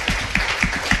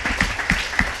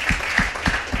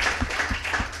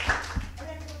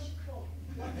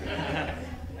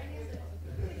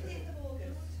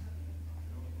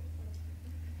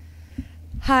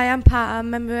 Hi, I'm Pat. I'm a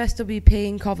member of SWP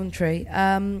in Coventry.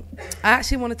 I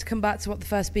actually wanted to come back to what the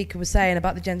first speaker was saying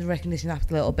about the Gender Recognition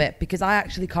Act a little bit, because I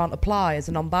actually can't apply as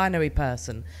a non-binary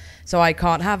person. So I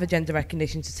can't have a gender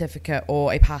recognition certificate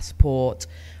or a passport,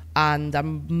 and I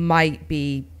might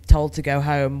be told to go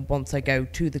home once I go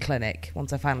to the clinic,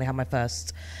 once I finally have my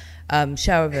first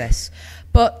show of this.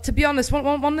 But to be honest, one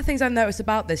of the things I've noticed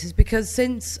about this is because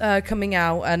since coming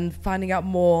out and finding out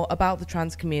more about the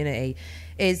trans community,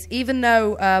 is even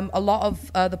though a lot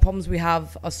of the problems we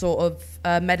have are sort of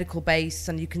medical based,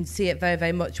 and you can see it very,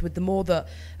 very much with the more that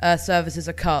services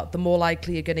are cut, the more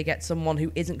likely you're going to get someone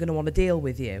who isn't going to want to deal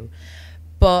with you.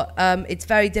 But it's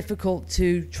very difficult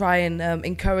to try and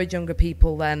encourage younger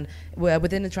people then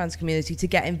within the trans community to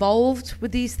get involved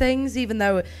with these things, even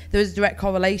though there is a direct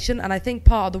correlation. And I think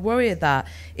part of the worry of that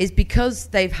is because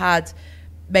they've had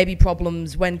maybe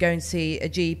problems when going to see a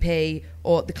GP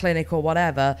or at the clinic or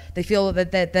whatever, they feel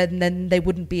that then they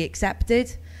wouldn't be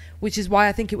accepted, which is why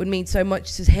I think it would mean so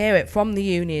much to hear it from the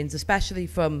unions, especially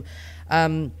from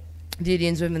the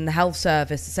unions within the health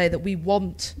service, to say that we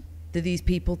want these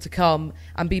people to come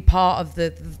and be part of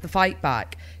the fight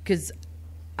back. Because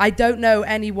I don't know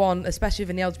anyone, especially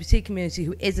within the LGBT community,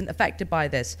 who isn't affected by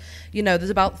this. You know, there's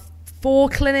about 4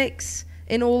 clinics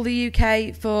in all the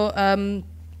UK for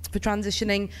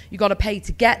transitioning. You got to pay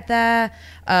to get there.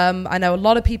 I know a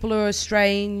lot of people are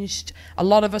estranged. A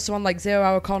lot of us are on like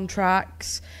 0-hour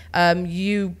contracts.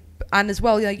 And as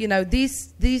well, you know,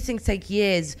 these things take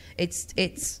years.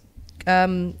 It's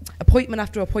appointment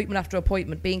after appointment after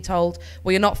appointment being told,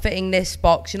 well, you're not fitting this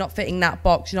box, you're not fitting that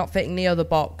box, you're not fitting the other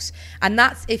box. And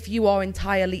that's if you are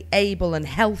entirely able and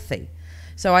healthy.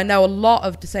 So I know a lot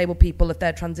of disabled people, if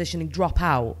they're transitioning, drop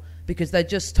out because they're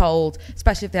just told,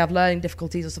 especially if they have learning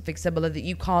difficulties or something similar, that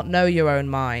you can't know your own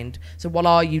mind. So what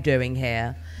are you doing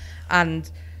here? And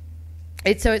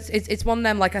it's one of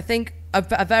them, like, I think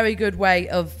a very good way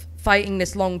of fighting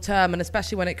this long term, and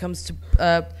especially when it comes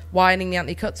to widening the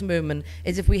anti-cuts movement,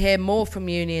 is if we hear more from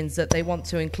unions that they want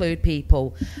to include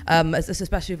people,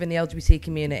 especially within the LGBT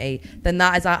community, then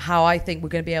that is how I think we're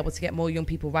going to be able to get more young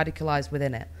people radicalised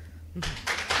within it.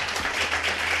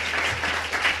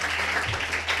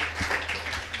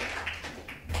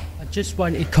 I just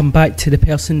want to come back to the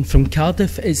person from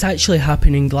Cardiff. It's actually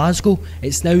happening in Glasgow.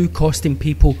 It's now costing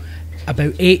people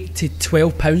about £8 to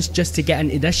 £12 just to get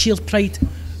into this year's Pride,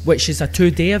 which is a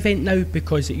 2-day event now,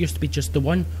 because it used to be just the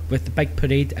one with the big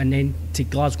parade and then to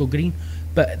Glasgow Green.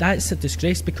 But that's a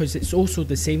disgrace, because it's also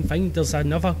the same thing. There's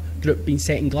another group being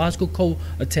set in Glasgow called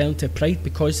Alternative Pride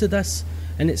because of this.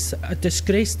 And it's a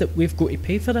disgrace that we've got to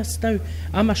pay for this now.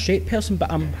 I'm a straight person,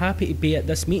 but I'm happy to be at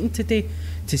this meeting today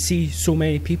to see so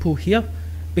many people here,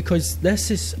 because this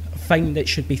is a thing that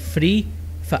should be free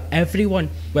for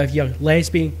everyone, whether you're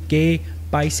lesbian, gay,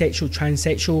 bisexual,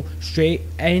 transsexual, straight,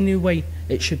 anyway.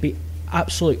 It should be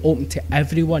absolutely open to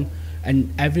everyone,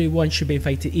 and everyone should be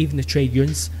invited, even the trade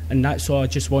unions, and that's all I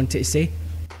just wanted to say.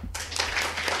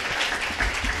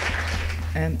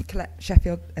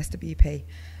 Sheffield, SWP.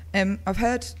 I've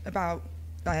heard about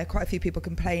quite a few people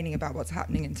complaining about what's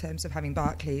happening in terms of having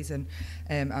Barclays and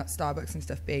at Starbucks and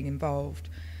stuff being involved.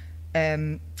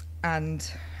 There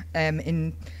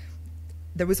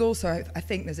was also, I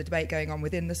think there's a debate going on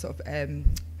within the sort of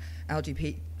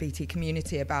LGBT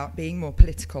community about being more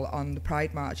political on the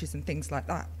Pride marches and things like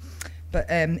that. But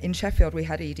in Sheffield we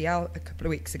had EDL a couple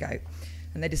of weeks ago,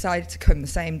 and they decided to come the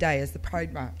same day as the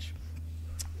Pride march.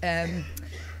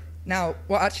 Now,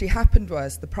 what actually happened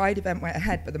was the Pride event went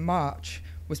ahead, but the march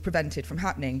was prevented from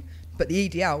happening, but the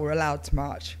EDL were allowed to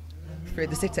march through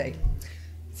the city.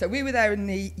 So we were there in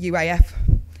the UAF,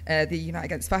 the Unite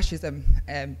Against Fascism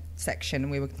section,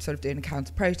 and we were sort of doing a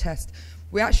counter-protest.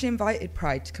 We actually invited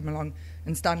Pride to come along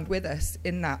and stand with us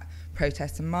in that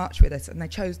protest and march with us, and they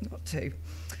chose not to,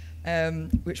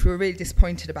 which we were really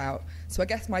disappointed about. So I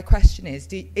guess my question is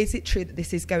it true that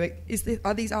this is going,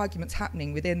 are these arguments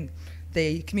happening within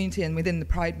the community and within the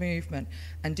Pride movement,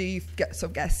 and do you get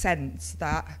a sense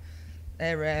that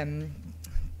they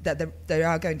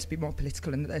are going to be more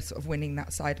political and that they're sort of winning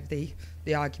that side of the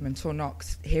argument, or not?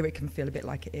 'Cause here it can feel a bit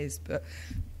like it is, but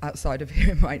outside of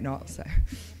here it might not. So.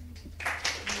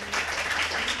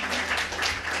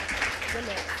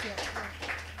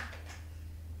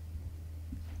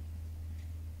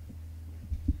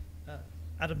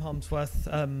 Adam Harmsworth,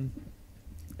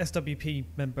 SWP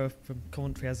member from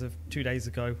Coventry as of 2 days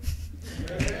ago.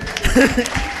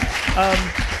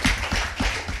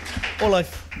 All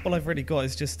I've really got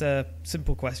is just a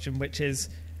simple question, which is,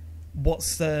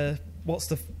 what's the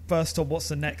first or what's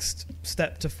the next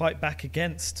step to fight back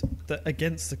against the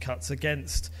cuts,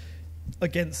 against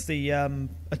the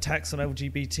attacks on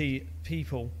LGBT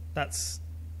people? That's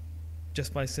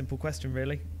just my simple question,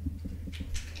 really.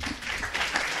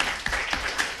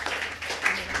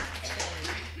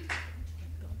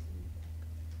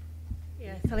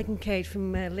 Sally Kincaid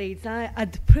from Leeds. I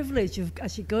had the privilege of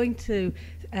actually going to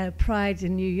Pride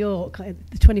in New York,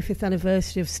 the 25th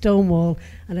anniversary of Stonewall,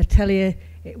 and I tell you,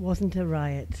 it wasn't a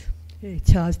riot. It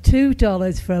charged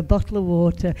 $2 for a bottle of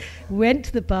water. We went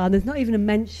to the bar, and there's not even a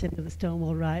mention of the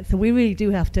Stonewall riot, so we really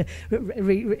do have to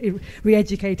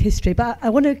re-educate history. But I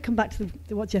want to come back to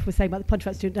what Geoff was saying about the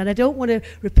Pontefract student, and I don't want to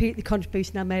repeat the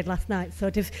contribution I made last night.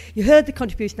 So if you heard the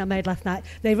contribution I made last night,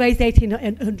 they raised nearly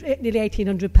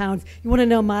 £1,800. You want to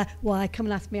know why, come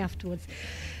and ask me afterwards.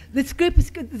 This group is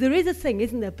good. There is a thing,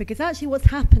 isn't there? Because actually what's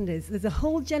happened is there's a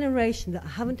whole generation that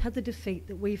haven't had the defeat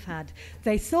that we've had.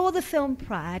 They saw the film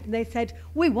Pride and they said,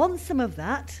 we want some of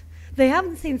that. They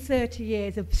haven't seen 30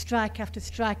 years of strike after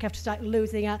strike after strike,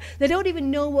 losing out. They don't even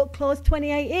know what Clause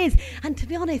 28 is. And to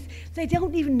be honest, they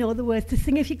don't even know the words to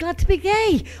sing If You're Glad to Be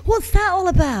Gay. What's that all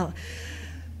about?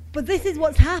 But this is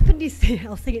what's happened, you see.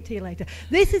 I'll sing it to you later.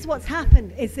 This is what's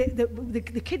happened, is that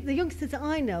the youngsters that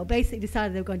I know basically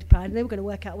decided they were going to Pride and they were going to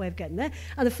work out a way of getting there.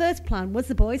 And the first plan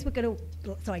was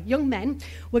young men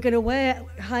were going to wear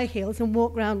high heels and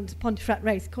walk around Pontefract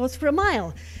Racecourse for a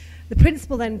mile. The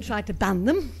principal then tried to ban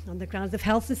them on the grounds of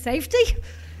health and safety.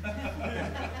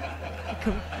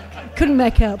 Couldn't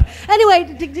make it up.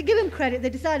 Anyway, to give them credit, they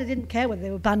decided they didn't care whether they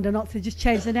were banned or not, so they just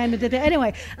changed the name and did it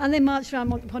anyway. And they marched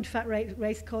around Pontefract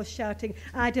Racecourse shouting,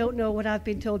 "I don't know what I've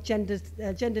been told, gender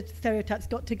stereotypes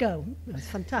got to go." It was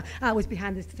fantastic. I was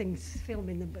behind the things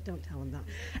filming them, but don't tell them that.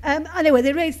 Anyway,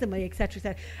 they raised the money, etc.,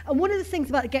 etc. And one of the things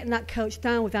about getting that coach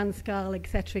down with Anne Scarl,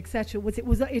 etc., was it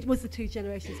was the two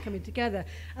generations coming together.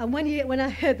 And when I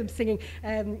heard them singing,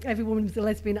 "Every woman was a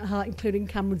lesbian at heart, including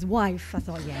Cameron's wife," I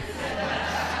thought, yes.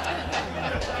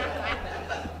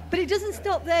 But it doesn't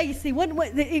stop there, you see.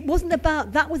 It wasn't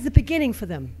about, that was the beginning for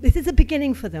them. This is a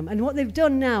beginning for them. And what they've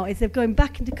done now is they're going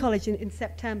back into college in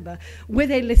September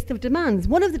with a list of demands.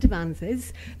 One of the demands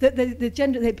is that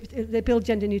they build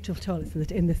gender-neutral toilets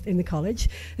in the college.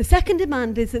 The second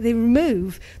demand is that they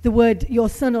remove the word "your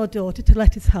son or daughter" to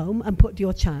letters home and put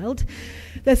 "your child."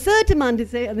 The third demand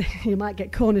is, and you might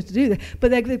get cornered to do that,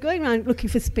 but they're going around looking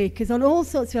for speakers on all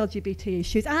sorts of LGBT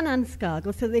issues and Anne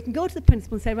Scargill, so they can go to the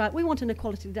principal and say, right, we want an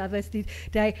equality and diversity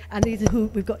day, and these are who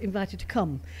we've got invited to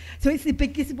come. So this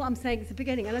is what I'm saying, it's the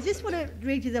beginning. And I just want to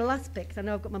read you the last bit, because I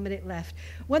know I've got my minute left.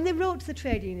 When they wrote to the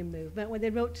trade union movement, when they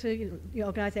wrote to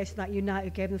organisations like Unite, who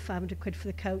gave them 500 quid for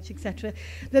the coach, etc.,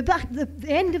 the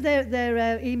end of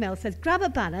their email says, grab a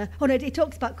banner. Oh no, it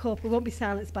talks about corporate, won't be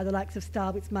silenced by the likes of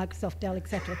Starbucks, Microsoft, Dell,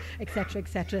 etc., etc.,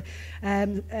 etc.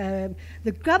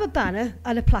 Grab a banner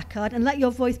and a placard and let your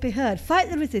voice be heard.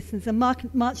 Fight the resistance and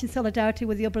march in solidarity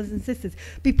with your brothers and sisters.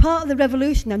 Be part of the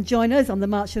revolution and join us on the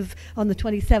march on the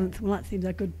 27th. Well, that seems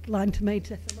a good line to me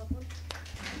to sum up on.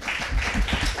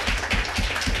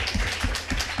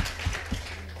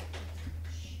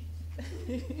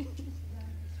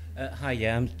 Hi,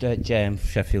 I'm Jay from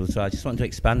Sheffield. So I just want to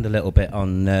expand a little bit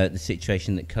on the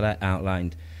situation that Colette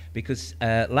outlined, because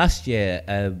last year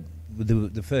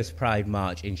the first Pride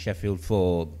March in Sheffield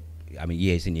for,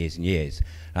 years and years and years,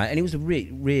 and it was a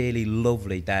really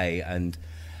lovely day, and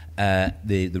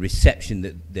the reception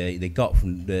that they got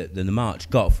from the march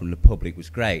got from the public was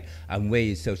great, and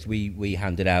we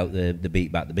handed out the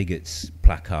Beat Back the Bigots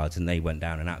placards, and they went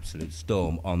down an absolute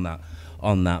storm on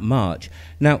that march.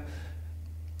 Now,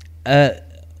 there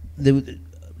were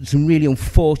some really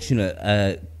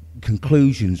unfortunate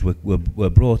conclusions were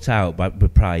brought out by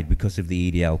Pride because of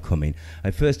the EDL coming.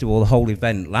 And first of all, the whole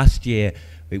event last year,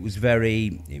 it was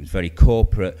very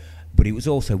corporate, but it was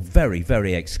also very,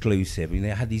 very exclusive.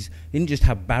 They didn't just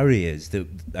have barriers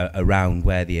around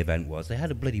where the event was. They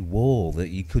had a bloody wall that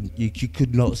you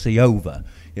could not see over.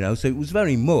 So it was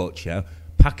very much,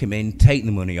 pack them in, take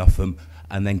the money off them,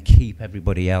 and then keep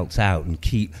everybody else out and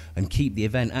keep the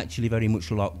event actually very much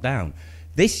locked down.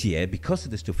 This year, because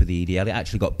of the stuff with the EDL, it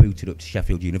actually got booted up to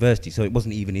Sheffield University, so it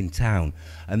wasn't even in town.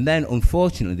 And then,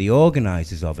 unfortunately, the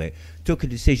organisers of it took a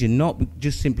decision, not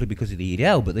just simply because of the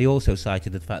EDL, but they also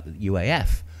cited the fact that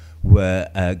UAF were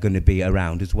going to be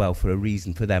around as well for a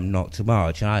reason for them not to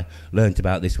march. And I learnt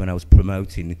about this when I was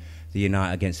promoting the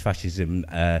Unite Against Fascism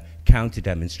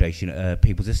counter-demonstration at a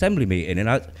People's Assembly meeting.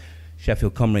 And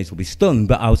Sheffield comrades will be stunned,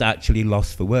 but I was actually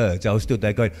lost for words. I was stood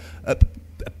there going, a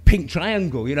pink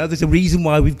triangle, there's a reason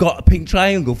why we've got a pink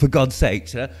triangle, for God's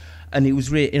sake. And it was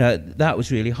that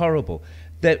was really horrible.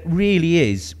 There really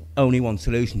is only one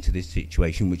solution to this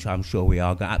situation, which I'm sure we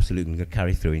are absolutely going to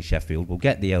carry through in Sheffield. We'll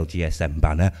get the LGSM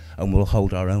banner and we'll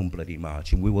hold our own bloody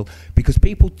march, and we will, because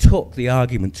people took the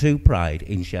argument to Pride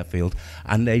in Sheffield,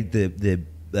 and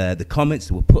the comments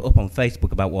that were put up on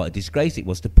Facebook about what a disgrace it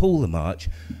was to pull the march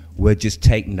were just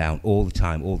taken down all the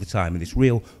time, and this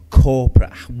real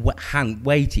corporate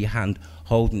weighty hand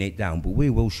holding it down. But we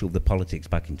will shove the politics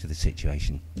back into the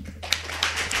situation.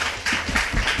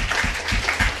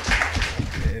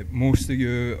 Most of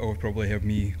you will probably heard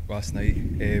me last night.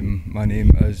 My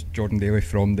name is Jordan Daly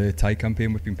from the TIE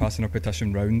campaign. We've been passing a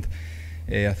petition round.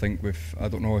 I think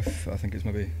it's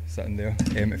maybe sitting there.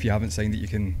 If you haven't signed it, you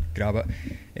can grab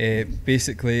it.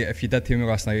 Basically, if you did hear me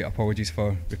last night, apologies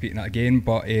for repeating that again,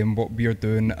 but what we are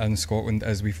doing in Scotland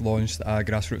is we've launched a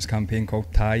grassroots campaign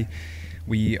called TIE.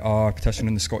 We are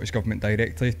petitioning the Scottish Government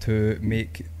directly to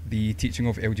make the teaching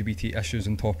of LGBT issues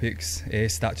and topics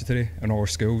statutory in all our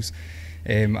schools,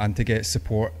 and to get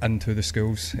support into the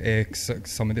schools.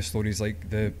 Some of the stories, like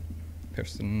the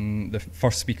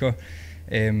first speaker,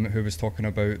 who was talking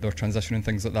about their transition and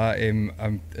things like that,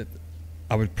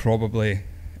 I would probably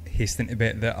hasten to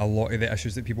bet that a lot of the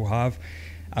issues that people have,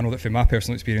 I know that from my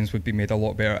personal experience, would be made a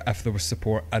lot better if there was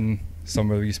support in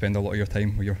somewhere where you spend a lot of your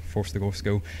time, where you're forced to go to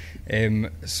school.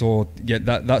 So yeah,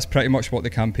 that's pretty much what the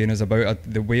campaign is about.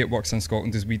 The way it works in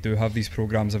Scotland is we do have these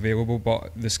programmes available,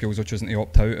 but the schools are choosing to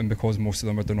opt out, and because most of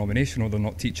them are denominational, they're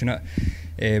not teaching it.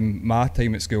 My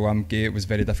time at school, I'm gay, it was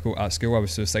very difficult at school. I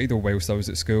was suicidal whilst I was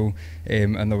at school,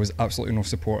 and there was absolutely no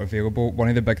support available. One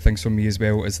of the big things for me as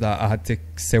well is that I had to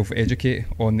self-educate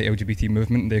on the LGBT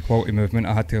movement, the equality movement.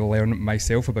 I had to learn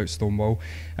myself about Stonewall.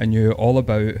 I knew all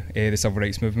about the civil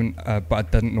rights movement, but I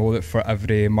didn't know that for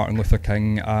every Martin Luther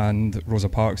King and Rosa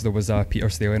Parks there was a Peter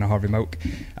Staley and a Harvey Milk.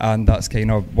 And that's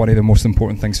kind of one of the most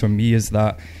important things for me, is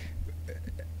that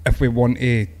if we want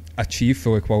to achieve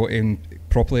full equality and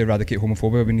properly eradicate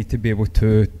homophobia, we need to be able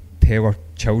to tell our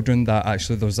children that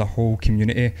actually there's a whole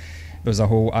community, there's a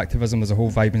whole activism, there's a whole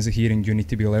vibrancy here, and you need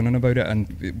to be learning about it. And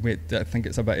I think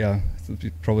it's a bit of we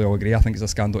probably all agree, I think it's a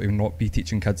scandal to not be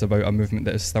teaching kids about a movement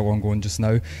that is still ongoing just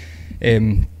now.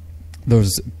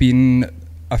 There's been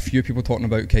a few people talking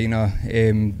about kind of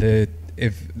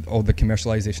all the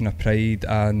commercialisation of Pride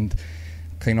and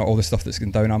kind of all the stuff that's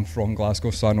going down. I'm from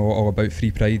Glasgow, so I know all about Free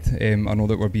Pride. I know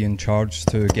that we're being charged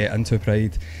to get into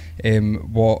Pride.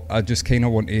 What I just kind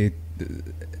of want to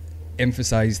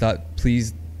emphasise that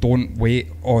please don't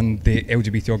wait on the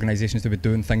LGBT organisations to be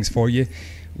doing things for you.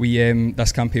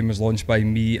 This campaign was launched by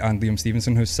me and Liam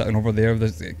Stevenson, who's sitting over there.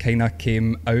 It kind of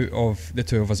came out of the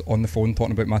two of us on the phone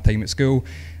talking about my time at school,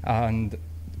 and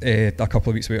a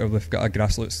couple of weeks later we've got a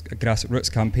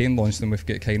grassroots campaign launched, and we've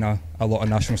got kind of a lot of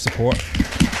national support.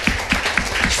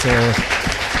 So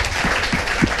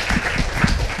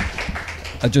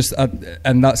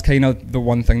and that's kind of the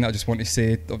one thing that I just want to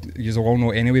say. You all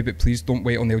know anyway, but please don't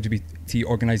wait on the LGBT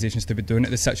organisations to be doing it.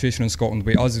 The situation in Scotland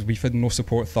with us is we've had no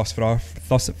support thus far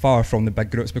from the big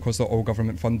groups, because they're all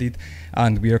government funded,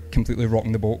 and we are completely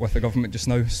rocking the boat with the government just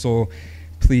now. So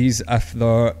please, if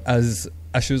there is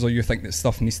issues or you think that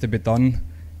stuff needs to be done,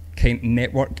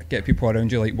 network, get people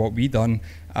around you like what we done,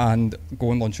 and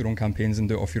go and launch your own campaigns and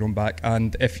do it off your own back.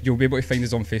 And if you'll be able to find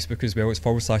us on Facebook as well, it's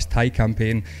 /Thai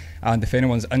campaign. And if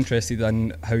anyone's interested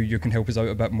in how you can help us out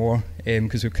a bit more,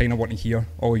 because we kind of want to hear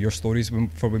all your stories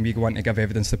for when we go in to give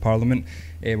evidence to Parliament,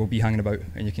 we'll be hanging about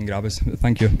and you can grab us.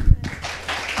 Thank you.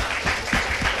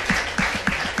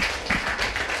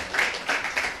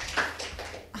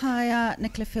 Hi,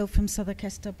 Nicola Phil from Southwark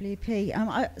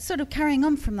SWP. Sort of carrying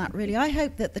on from that, really, I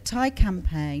hope that the Thai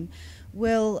campaign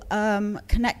will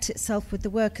connect itself with the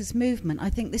workers' movement. I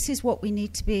think this is what we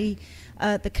need to be,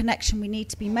 the connection we need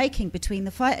to be making between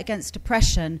the fight against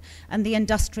oppression and the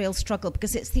industrial struggle,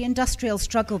 because it's the industrial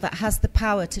struggle that has the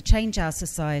power to change our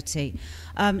society.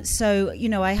 So, you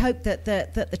know, I hope that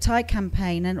the Thai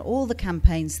campaign and all the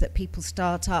campaigns that people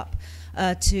start up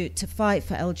to fight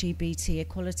for LGBT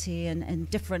equality in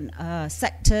different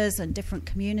sectors and different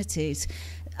communities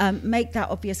make that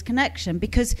obvious connection,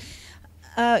 because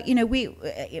you know,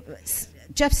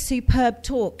 Geoff's superb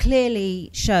talk clearly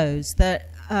shows that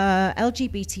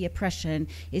LGBT oppression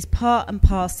is part and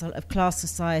parcel of class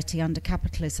society under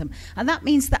capitalism, and that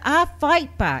means that our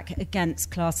fight back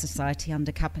against class society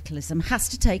under capitalism has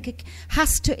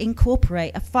to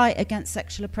incorporate a fight against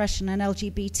sexual oppression and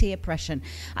LGBT oppression,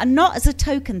 and not as a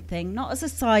token thing, not as a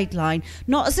sideline,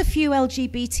 not as a few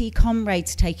LGBT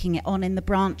comrades taking it on in the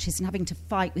branches and having to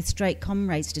fight with straight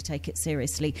comrades to take it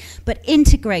seriously, but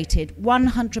integrated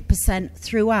 100%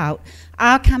 throughout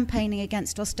our campaigning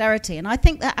against austerity. And I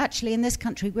think that actually in this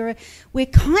country we're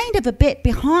kind of a bit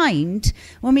behind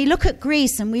when we look at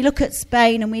Greece and we look at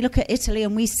Spain and we look at Italy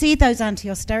and we see those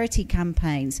anti-austerity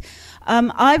campaigns.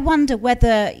 I wonder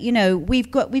whether, you know,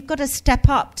 we've got to step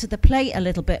up to the plate a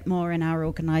little bit more in our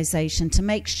organisation to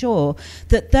make sure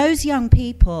that those young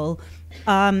people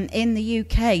in the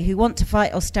UK who want to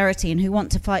fight austerity and who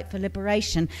want to fight for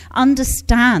liberation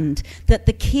understand that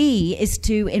the key is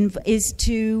to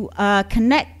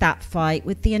connect that fight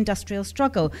with the industrial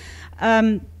struggle.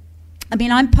 I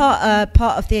mean, I'm part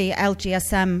of the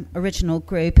LGSM original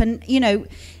group, and you know,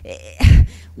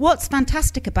 what's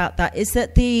fantastic about that is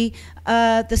that the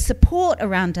support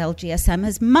around LGSM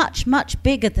is much, much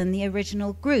bigger than the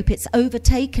original group. It's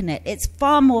overtaken it. It's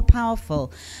far more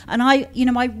powerful. And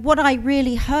what I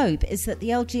really hope is that the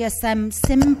LGSM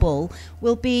symbol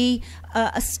will be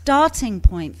a starting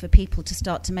point for people to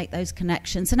start to make those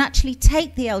connections and actually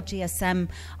take the LGSM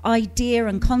idea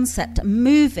and concept and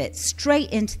move it straight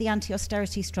into the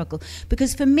anti-austerity struggle.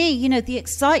 Because for me, you know, the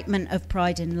excitement of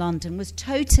Pride in London was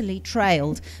totally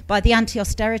trailed by the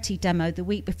anti-austerity demo the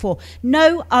week before.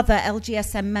 No other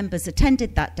LGSM members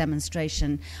attended that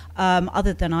demonstration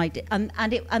other than I did, and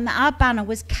our banner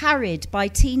was carried by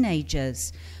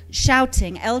teenagers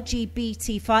shouting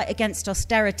LGBT fight against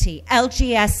austerity,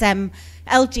 LGSM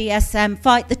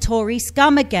fight the Tory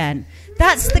scum again.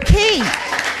 That's the key.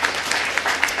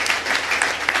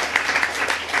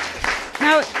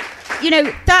 Now,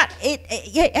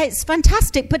 it's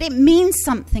fantastic, but it means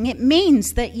something. It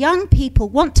means that young people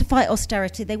want to fight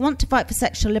austerity, they want to fight for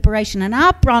sexual liberation, and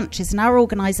our branches and our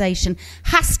organisation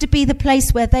has to be the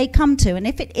place where they come to. And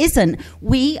if it isn't,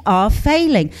 we are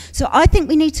failing. So I think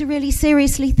we need to really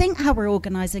seriously think how we're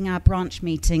organising our branch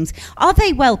meetings. Are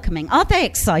they welcoming? Are they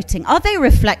exciting? Are they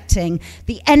reflecting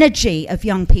the energy of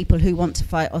young people who want to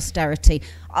fight austerity?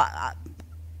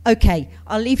 Okay,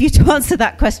 I'll leave you to answer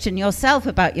that question yourself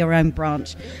about your own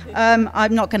branch.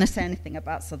 I'm not going to say anything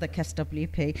about Southwark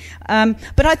SWP.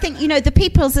 But I think, the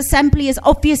People's Assembly is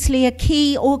obviously a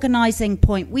key organising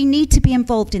point. We need to be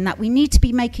involved in that. We need to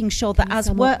be making sure that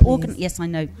as we're yes, I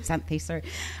know, Xanthi, sorry.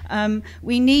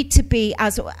 We need to be,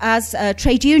 as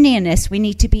trade unionists, we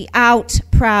need to be out,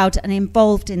 proud and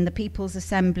involved in the People's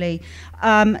Assembly.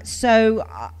 And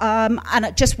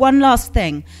just one last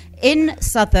thing. In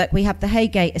Southwark, we have the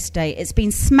Haygate estate. It's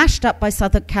been smashed up by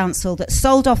Southwark Council that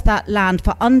sold off that land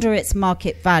for under its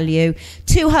market value.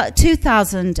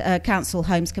 2,000 council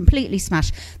homes completely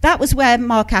smashed. That was where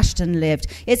Mark Ashton lived.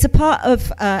 It's a part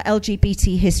of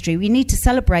LGBT history. We need to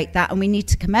celebrate that and we need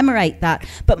to commemorate that.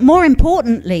 But more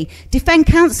importantly, Defend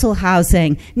Council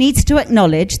Housing needs to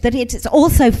acknowledge that it is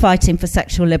also fighting for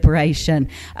sexual liberation.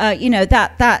 So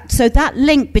that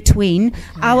link between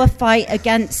our fight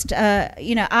against,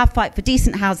 our fight for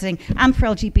decent housing and for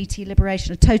LGBT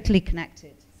liberation are totally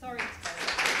connected. Sorry.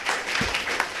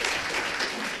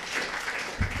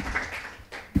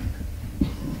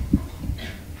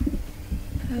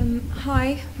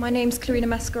 Hi, my name's Clarina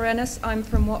Mascarenas. I'm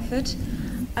from Watford.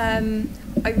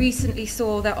 I recently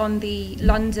saw that on the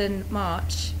London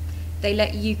March, they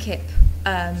let UKIP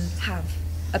have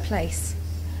a place.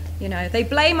 They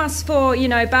blame us for,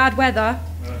 bad weather,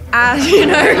 and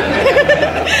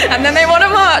then they want to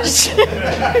march.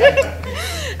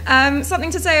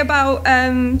 Something to say about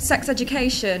sex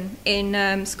education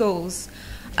in schools.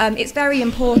 It's very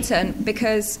important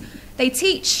because they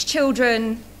teach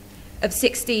children of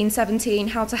 16, 17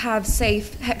 how to have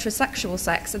safe heterosexual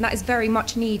sex, and that is very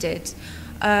much needed.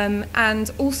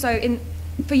 And also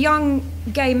for young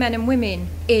gay men and women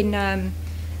in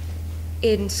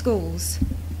schools,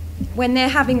 when they're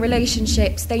having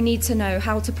relationships, they need to know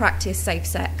how to practice safe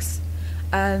sex,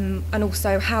 and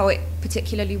also how it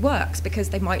particularly works, because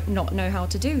they might not know how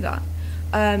to do that.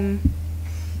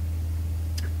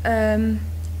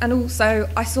 And also,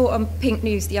 I saw on Pink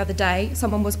News the other day,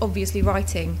 someone was obviously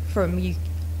writing from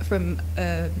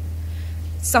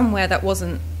somewhere that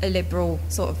wasn't a liberal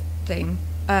sort of thing,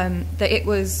 that it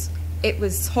was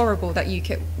horrible that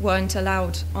UKIP weren't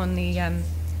allowed on the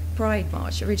Pride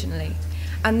March originally.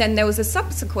 And then there was a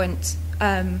subsequent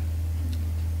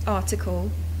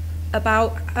article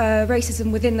about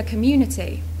racism within the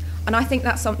community. And I think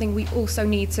that's something we also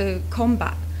need to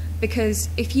combat, because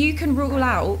if you can rule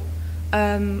out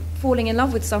falling in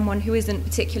love with someone who isn't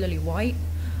particularly white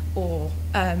or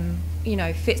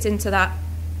fits into that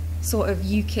sort of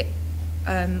UKIP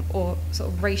or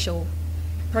sort of racial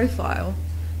profile,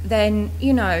 then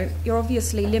you're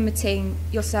obviously limiting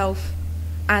yourself,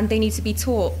 and they need to be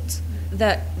taught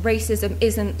that racism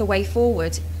isn't the way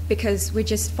forward, because we're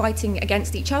just fighting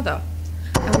against each other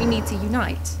and we need to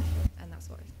unite. And that's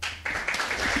what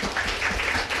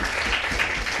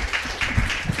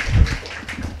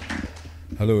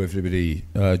Hello everybody,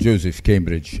 Joseph,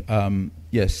 Cambridge.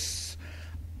 Yes,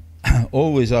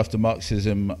 always after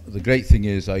Marxism, the great thing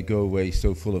is I go away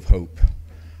so full of hope,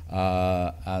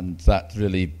 and that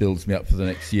really builds me up for the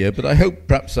next year. But I hope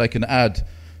perhaps I can add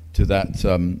to that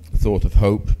thought of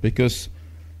hope, because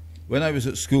when I was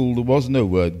at school there was no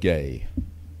word gay.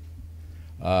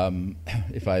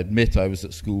 If I admit I was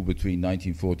at school between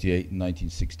 1948 and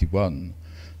 1961,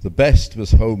 the best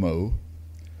was homo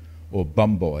or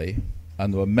bumboy,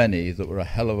 and there were many that were a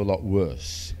hell of a lot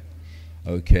worse.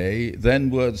 Okay, then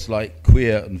words like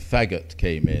queer and faggot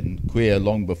came in, queer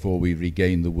long before we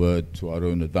regained the word to our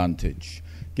own advantage.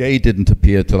 Gay didn't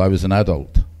appear till I was an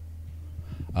adult.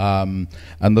 And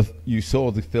you saw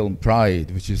the film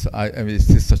Pride, which is, I mean, it's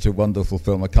just such a wonderful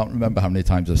film. I can't remember how many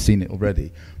times I've seen it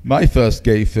already. My first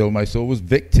gay film I saw was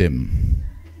Victim.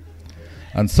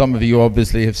 And some of you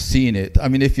obviously have seen it. I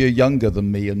mean, if you're younger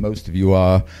than me, and most of you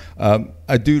are,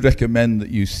 I do recommend that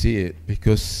you see it,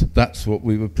 because that's what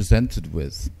we were presented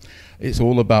with. It's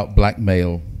all about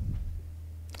blackmail.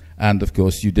 And of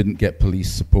course, you didn't get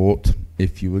police support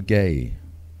if you were gay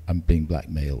and being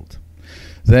blackmailed.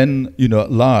 Then,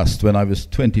 at last, when I was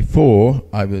 24,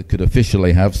 I could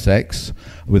officially have sex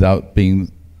without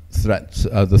being the threat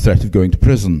of going to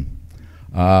prison.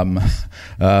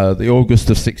 The August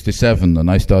of '67, and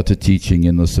I started teaching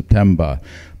in the September.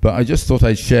 but I just thought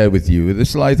I'd share with you.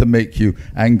 This will either make you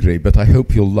angry, but I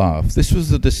hope you'll laugh. This was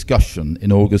the discussion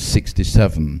in August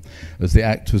 67 as the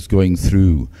Act was going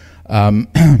through.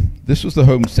 This was the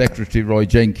Home Secretary, Roy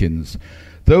Jenkins.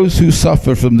 Those who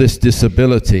suffer from this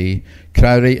disability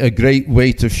carry a great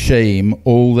weight of shame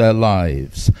all their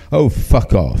lives. Oh,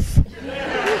 fuck off.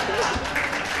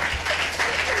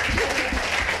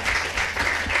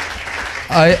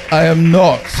 I am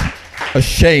not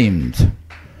ashamed,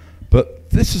 but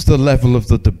this is the level of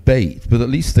the debate, but at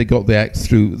least they got the Act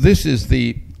through. This is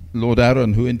the Lord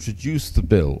Arran who introduced the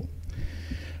bill.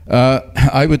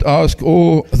 I would ask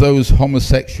all those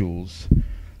homosexuals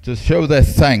to show their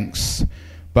thanks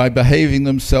by behaving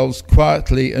themselves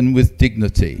quietly and with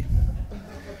dignity.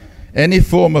 Any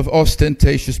form of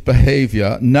ostentatious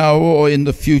behavior, now or in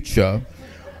the future,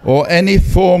 or any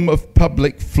form of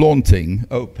public flaunting,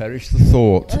 oh, perish the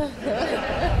thought,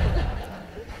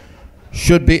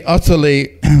 should be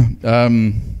utterly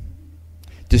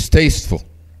distasteful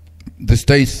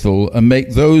and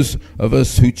make those of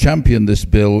us who champion this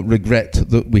bill regret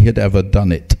that we had ever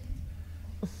done it.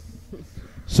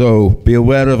 So be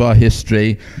aware of our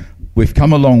history. We've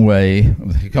come a long way.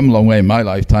 We've come a long way in my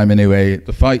lifetime anyway.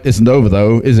 The fight isn't over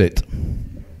though, is it?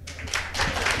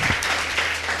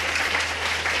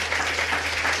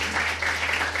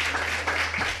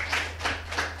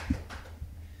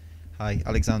 Hi,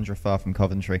 Alexandra Farr from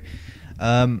Coventry.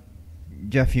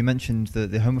 Geoff, you mentioned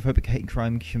that the homophobic hate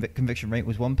crime conviction rate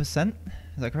was 1%. Is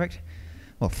that correct?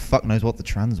 Well, fuck knows what the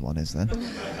trans one is then.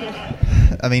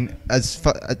 I mean,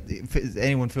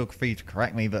 anyone feel free to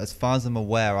correct me, but as far as I'm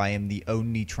aware, I am the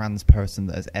only trans person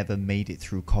that has ever made it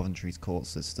through Coventry's court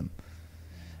system.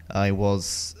 I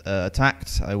was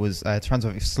attacked. I had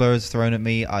transphobic slurs thrown at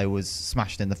me. I was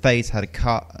smashed in the face, had a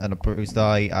cut and a bruised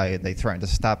eye. They threatened to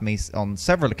stab me on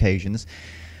several occasions.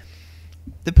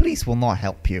 The police will not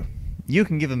help you. You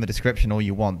can give them a description all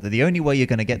you want. The only way you're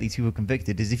going to get these people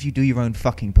convicted is if you do your own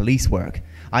fucking police work.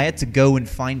 I had to go and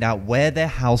find out where their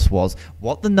house was,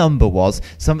 what the number was,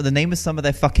 the name of some of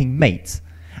their fucking mates.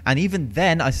 And even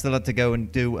then, I still had to go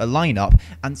and do a lineup.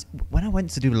 And when I went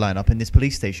to do a lineup in this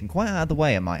police station, quite out of the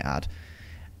way, I might add,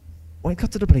 when I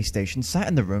got to the police station, sat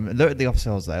in the room, alerted the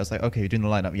officer I was there. I was like, okay, you're doing the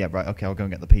lineup. Yeah, right, okay, I'll go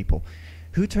and get the people.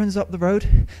 Who turns up the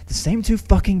road? The same two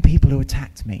fucking people who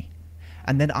attacked me.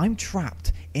 And then I'm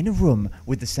trapped in a room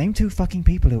with the same two fucking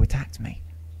people who attacked me.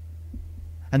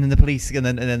 And then the police, and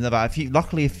then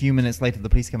luckily a few minutes later, the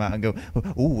police come out and go,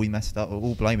 "Oh, we messed up.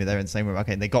 Oh, blimey, they're in the same room."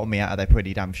 Okay, and they got me out of there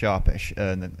pretty damn sharpish,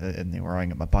 and they were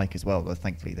eyeing at my bike as well. But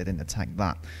thankfully, they didn't attack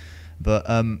that. But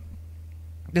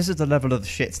this is the level of the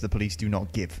shits the police do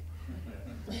not give.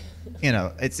 You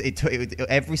know,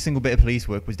 every single bit of police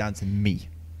work was down to me,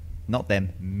 not them,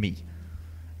 me.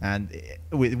 And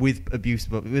with abuse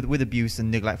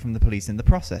and neglect from the police in the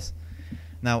process.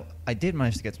 Now, I did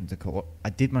manage to get them to court.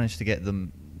 I did manage to get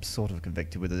them sort of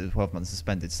convicted with a 12-month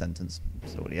suspended sentence.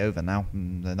 It's already over now,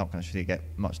 and they're not going to get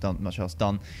much else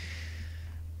done.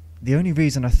 The only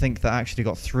reason I think that actually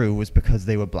got through was because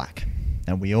they were black.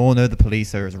 And we all know the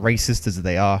police are as racist as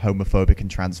they are homophobic and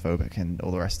transphobic and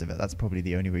all the rest of it. That's probably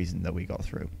the only reason that we got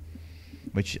through,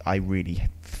 which I really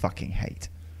fucking hate.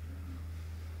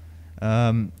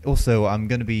 Also, I'm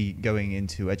going to be going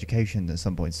into education at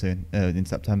some point soon, in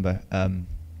September,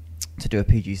 to do a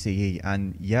PGCE,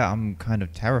 and yeah, I'm kind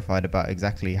of terrified about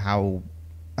exactly how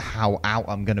out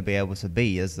I'm going to be able to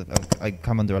be, as I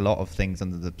come under a lot of things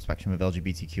under the spectrum of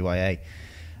LGBTQIA,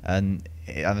 and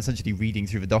I'm essentially reading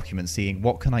through the document, seeing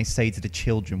what can I say to the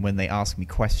children when they ask me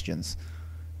questions.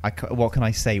 What can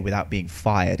I say without being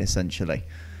fired, essentially.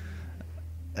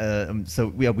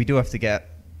 So yeah, we do have to get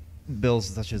bills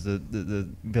such as the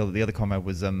bill that the other comrade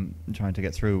was trying to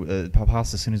get through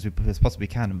passed as soon as we possibly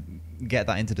can, and get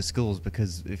that into the schools,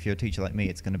 because if you're a teacher like me,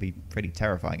 it's going to be pretty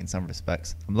terrifying in some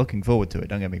respects. I'm looking forward to it,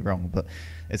 don't get me wrong, but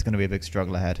it's going to be a big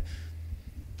struggle ahead.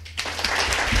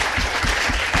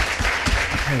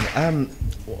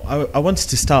 I wanted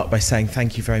to start by saying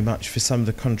thank you very much for some of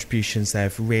the contributions there,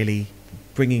 for really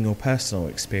bringing your personal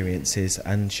experiences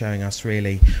and showing us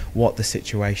really what the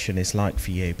situation is like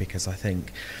for you, because I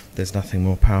think there's nothing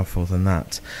more powerful than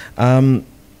that.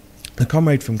 The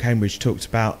comrade from Cambridge talked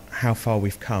about how far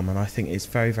we've come, and I think it's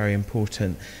very, very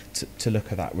important to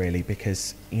look at that, really,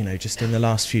 because, you know, just in the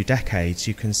last few decades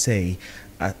you can see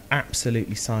an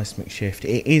absolutely seismic shift.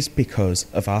 It is because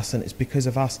of us, and it's because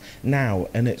of us now,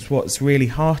 and it's what's really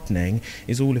heartening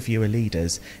is all of you are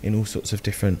leaders in all sorts of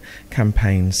different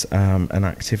campaigns and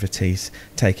activities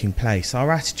taking place.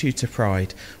 Our attitude to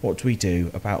Pride, what do we do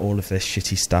about all of this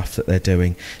shitty stuff that they're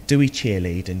doing? Do we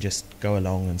cheerlead and just go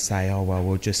along and say, oh well,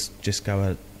 we'll just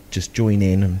go just join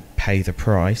in and pay the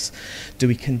price? Do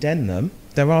we condemn them?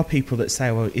 There are people that say,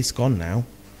 well, it's gone now.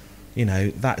 You know,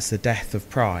 that's the death of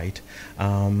pride.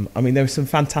 I mean, there were some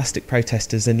fantastic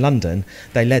protesters in London.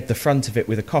 They led the front of it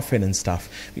with a coffin and stuff.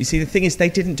 But you see, the thing is, they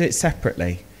didn't do it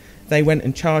separately. They went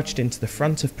and charged into the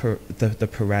front of the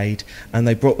parade, and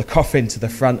they brought the coffin to the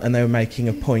front, and they were making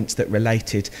a point that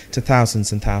related to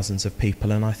thousands and thousands of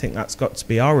people. And I think that's got to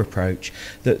be our approach,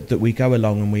 that we go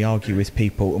along and we argue with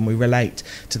people and we relate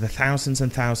to the thousands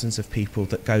and thousands of people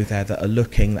that go there, that are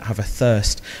looking, that have a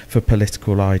thirst for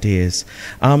political ideas.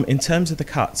 In terms of the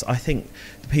cuts, I think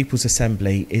the People's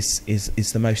Assembly is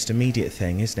the most immediate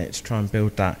thing, isn't it, to try and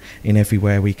build that in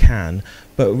everywhere we can.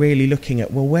 But really looking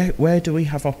at, well, where do we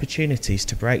have opportunities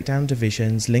to break down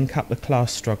divisions, link up the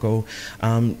class struggle,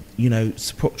 you know,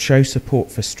 show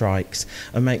support for strikes,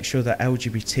 and make sure that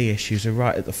LGBT issues are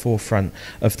right at the forefront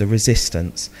of the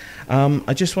resistance.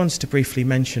 I just wanted to briefly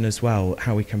mention as well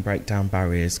how we can break down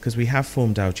barriers, because we have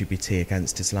formed LGBT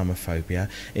Against Islamophobia.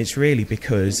 It's really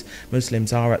because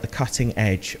Muslims are at the cutting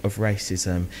edge of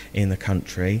racism in the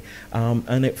country,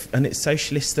 and it's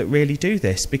socialists that really do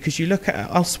this, because you look at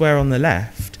elsewhere on the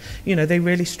left, you know, they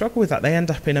really struggle with that. They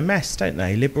end up in a mess, don't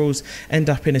they? Liberals end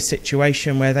up in a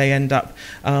situation where they end up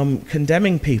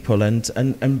condemning people and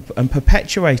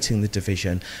perpetuating the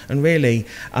division, and really,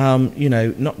 you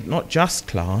know, not just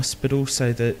class, but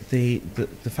also the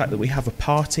fact that we have a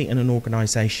party and an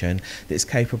organisation that's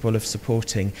capable of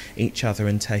supporting each other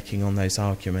and taking on those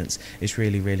arguments is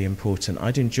really, really important.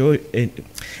 I'd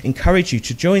encourage you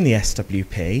to join the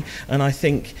SWP, and I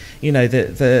think, you know,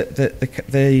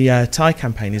 the Thai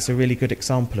campaign is a really good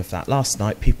example of that. Last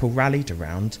night, people rallied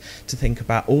around to think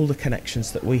about all the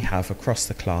connections that we have across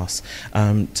the class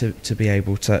to be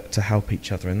able to help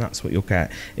each other, and that's what you'll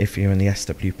get if you're in the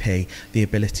SWP, the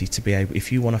ability to be able,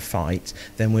 if you want to fight,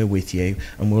 then we're with you,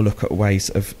 and we'll look at ways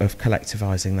of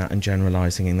collectivising that and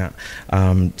generalising that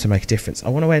to make a difference. I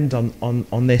want to end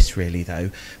on this really, though,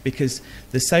 because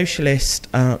the socialists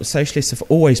have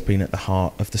always been at the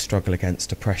heart of the struggle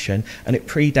against oppression, and it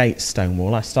predates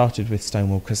Stonewall. I started with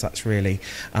Stonewall because that's really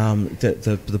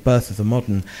the birth of the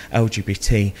modern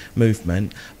LGBT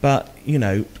movement. But, you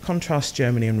know, contrast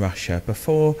Germany and Russia.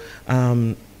 Before,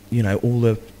 you know, all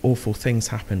the awful things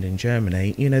happened in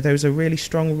Germany, you know, there was a really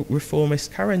strong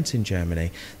reformist current in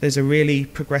Germany. There's a really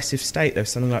progressive state. There was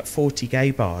something like 40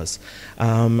 gay bars.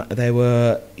 There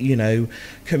were, you know,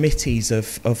 committees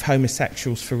of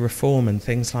homosexuals for reform and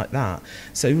things like that.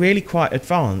 So really quite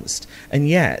advanced. And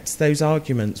yet those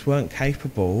arguments weren't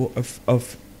capable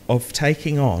of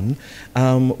taking on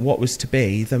what was to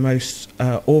be the most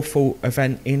awful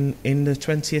event in the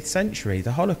 20th century,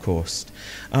 the Holocaust.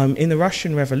 In the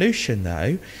Russian Revolution,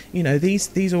 though, you know,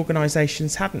 these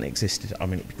organisations hadn't existed. I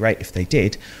mean, it'd be great if they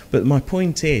did, but my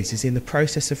point is in the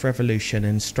process of revolution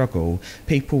and struggle,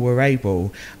 people were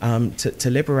able to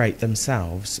liberate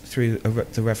themselves through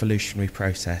the revolutionary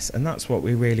process, and that's what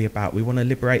we're really about. We want to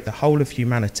liberate the whole of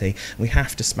humanity. We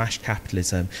have to smash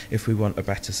capitalism if we want a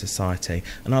better society.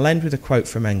 And I'll end with a quote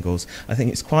from Engels. I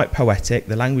think it's quite poetic.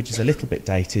 The language is a little bit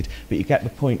dated, but you get the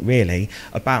point really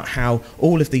about how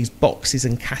all of these boxes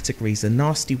and categories and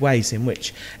nasty ways in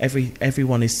which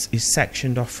everyone is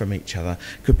sectioned off from each other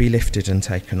could be lifted and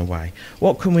taken away.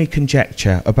 What can we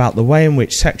conjecture about the way in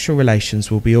which sexual relations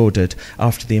will be ordered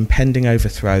after the impending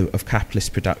overthrow of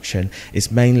capitalist production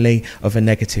is mainly of a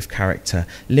negative character,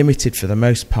 limited for the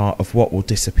most part of what will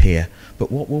disappear.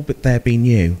 But what will there be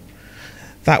new?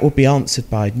 That will be answered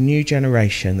by a new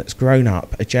generation that's grown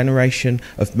up, a generation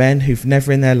of men who've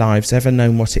never in their lives ever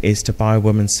known what it is to buy a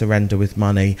woman's surrender with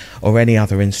money or any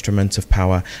other instrument of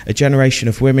power, a generation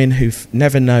of women who've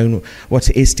never known what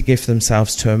it is to give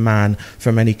themselves to a man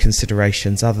from any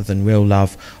considerations other than real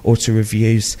love, or to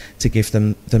refuse to give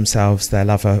themselves their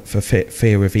lover for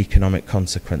fear of economic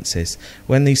consequences.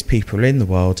 When these people are in the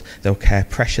world, they'll care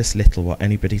precious little what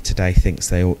anybody today thinks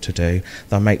they ought to do.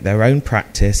 They'll make their own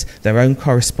practice, their own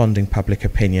corresponding public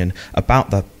opinion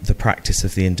about the practice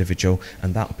of the individual,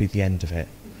 and that'll be the end of it.